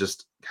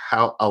just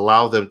how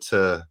allow them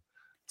to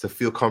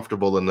feel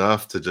comfortable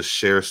enough to just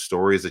share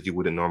stories that you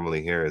wouldn't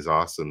normally hear is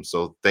awesome.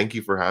 So thank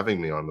you for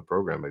having me on the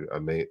program. I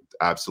made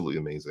absolutely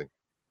amazing.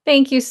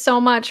 Thank you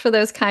so much for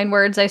those kind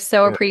words. I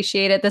so Yeah.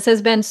 appreciate it. This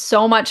has been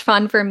so much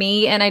fun for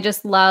me, and I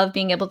just love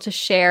being able to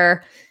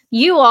share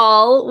you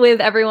all with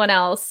everyone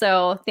else.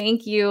 So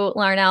thank you,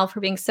 Larnell,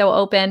 for being so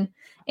open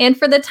and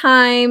for the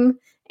time.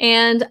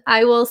 And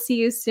I will see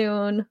you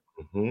soon.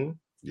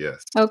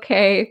 Yes.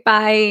 Okay,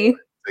 bye.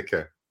 Take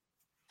care.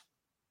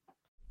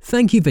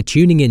 Thank you for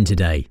tuning in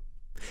today.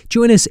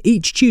 Join us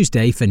each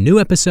Tuesday for new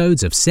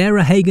episodes of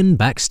Sarah Hagen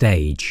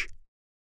Backstage.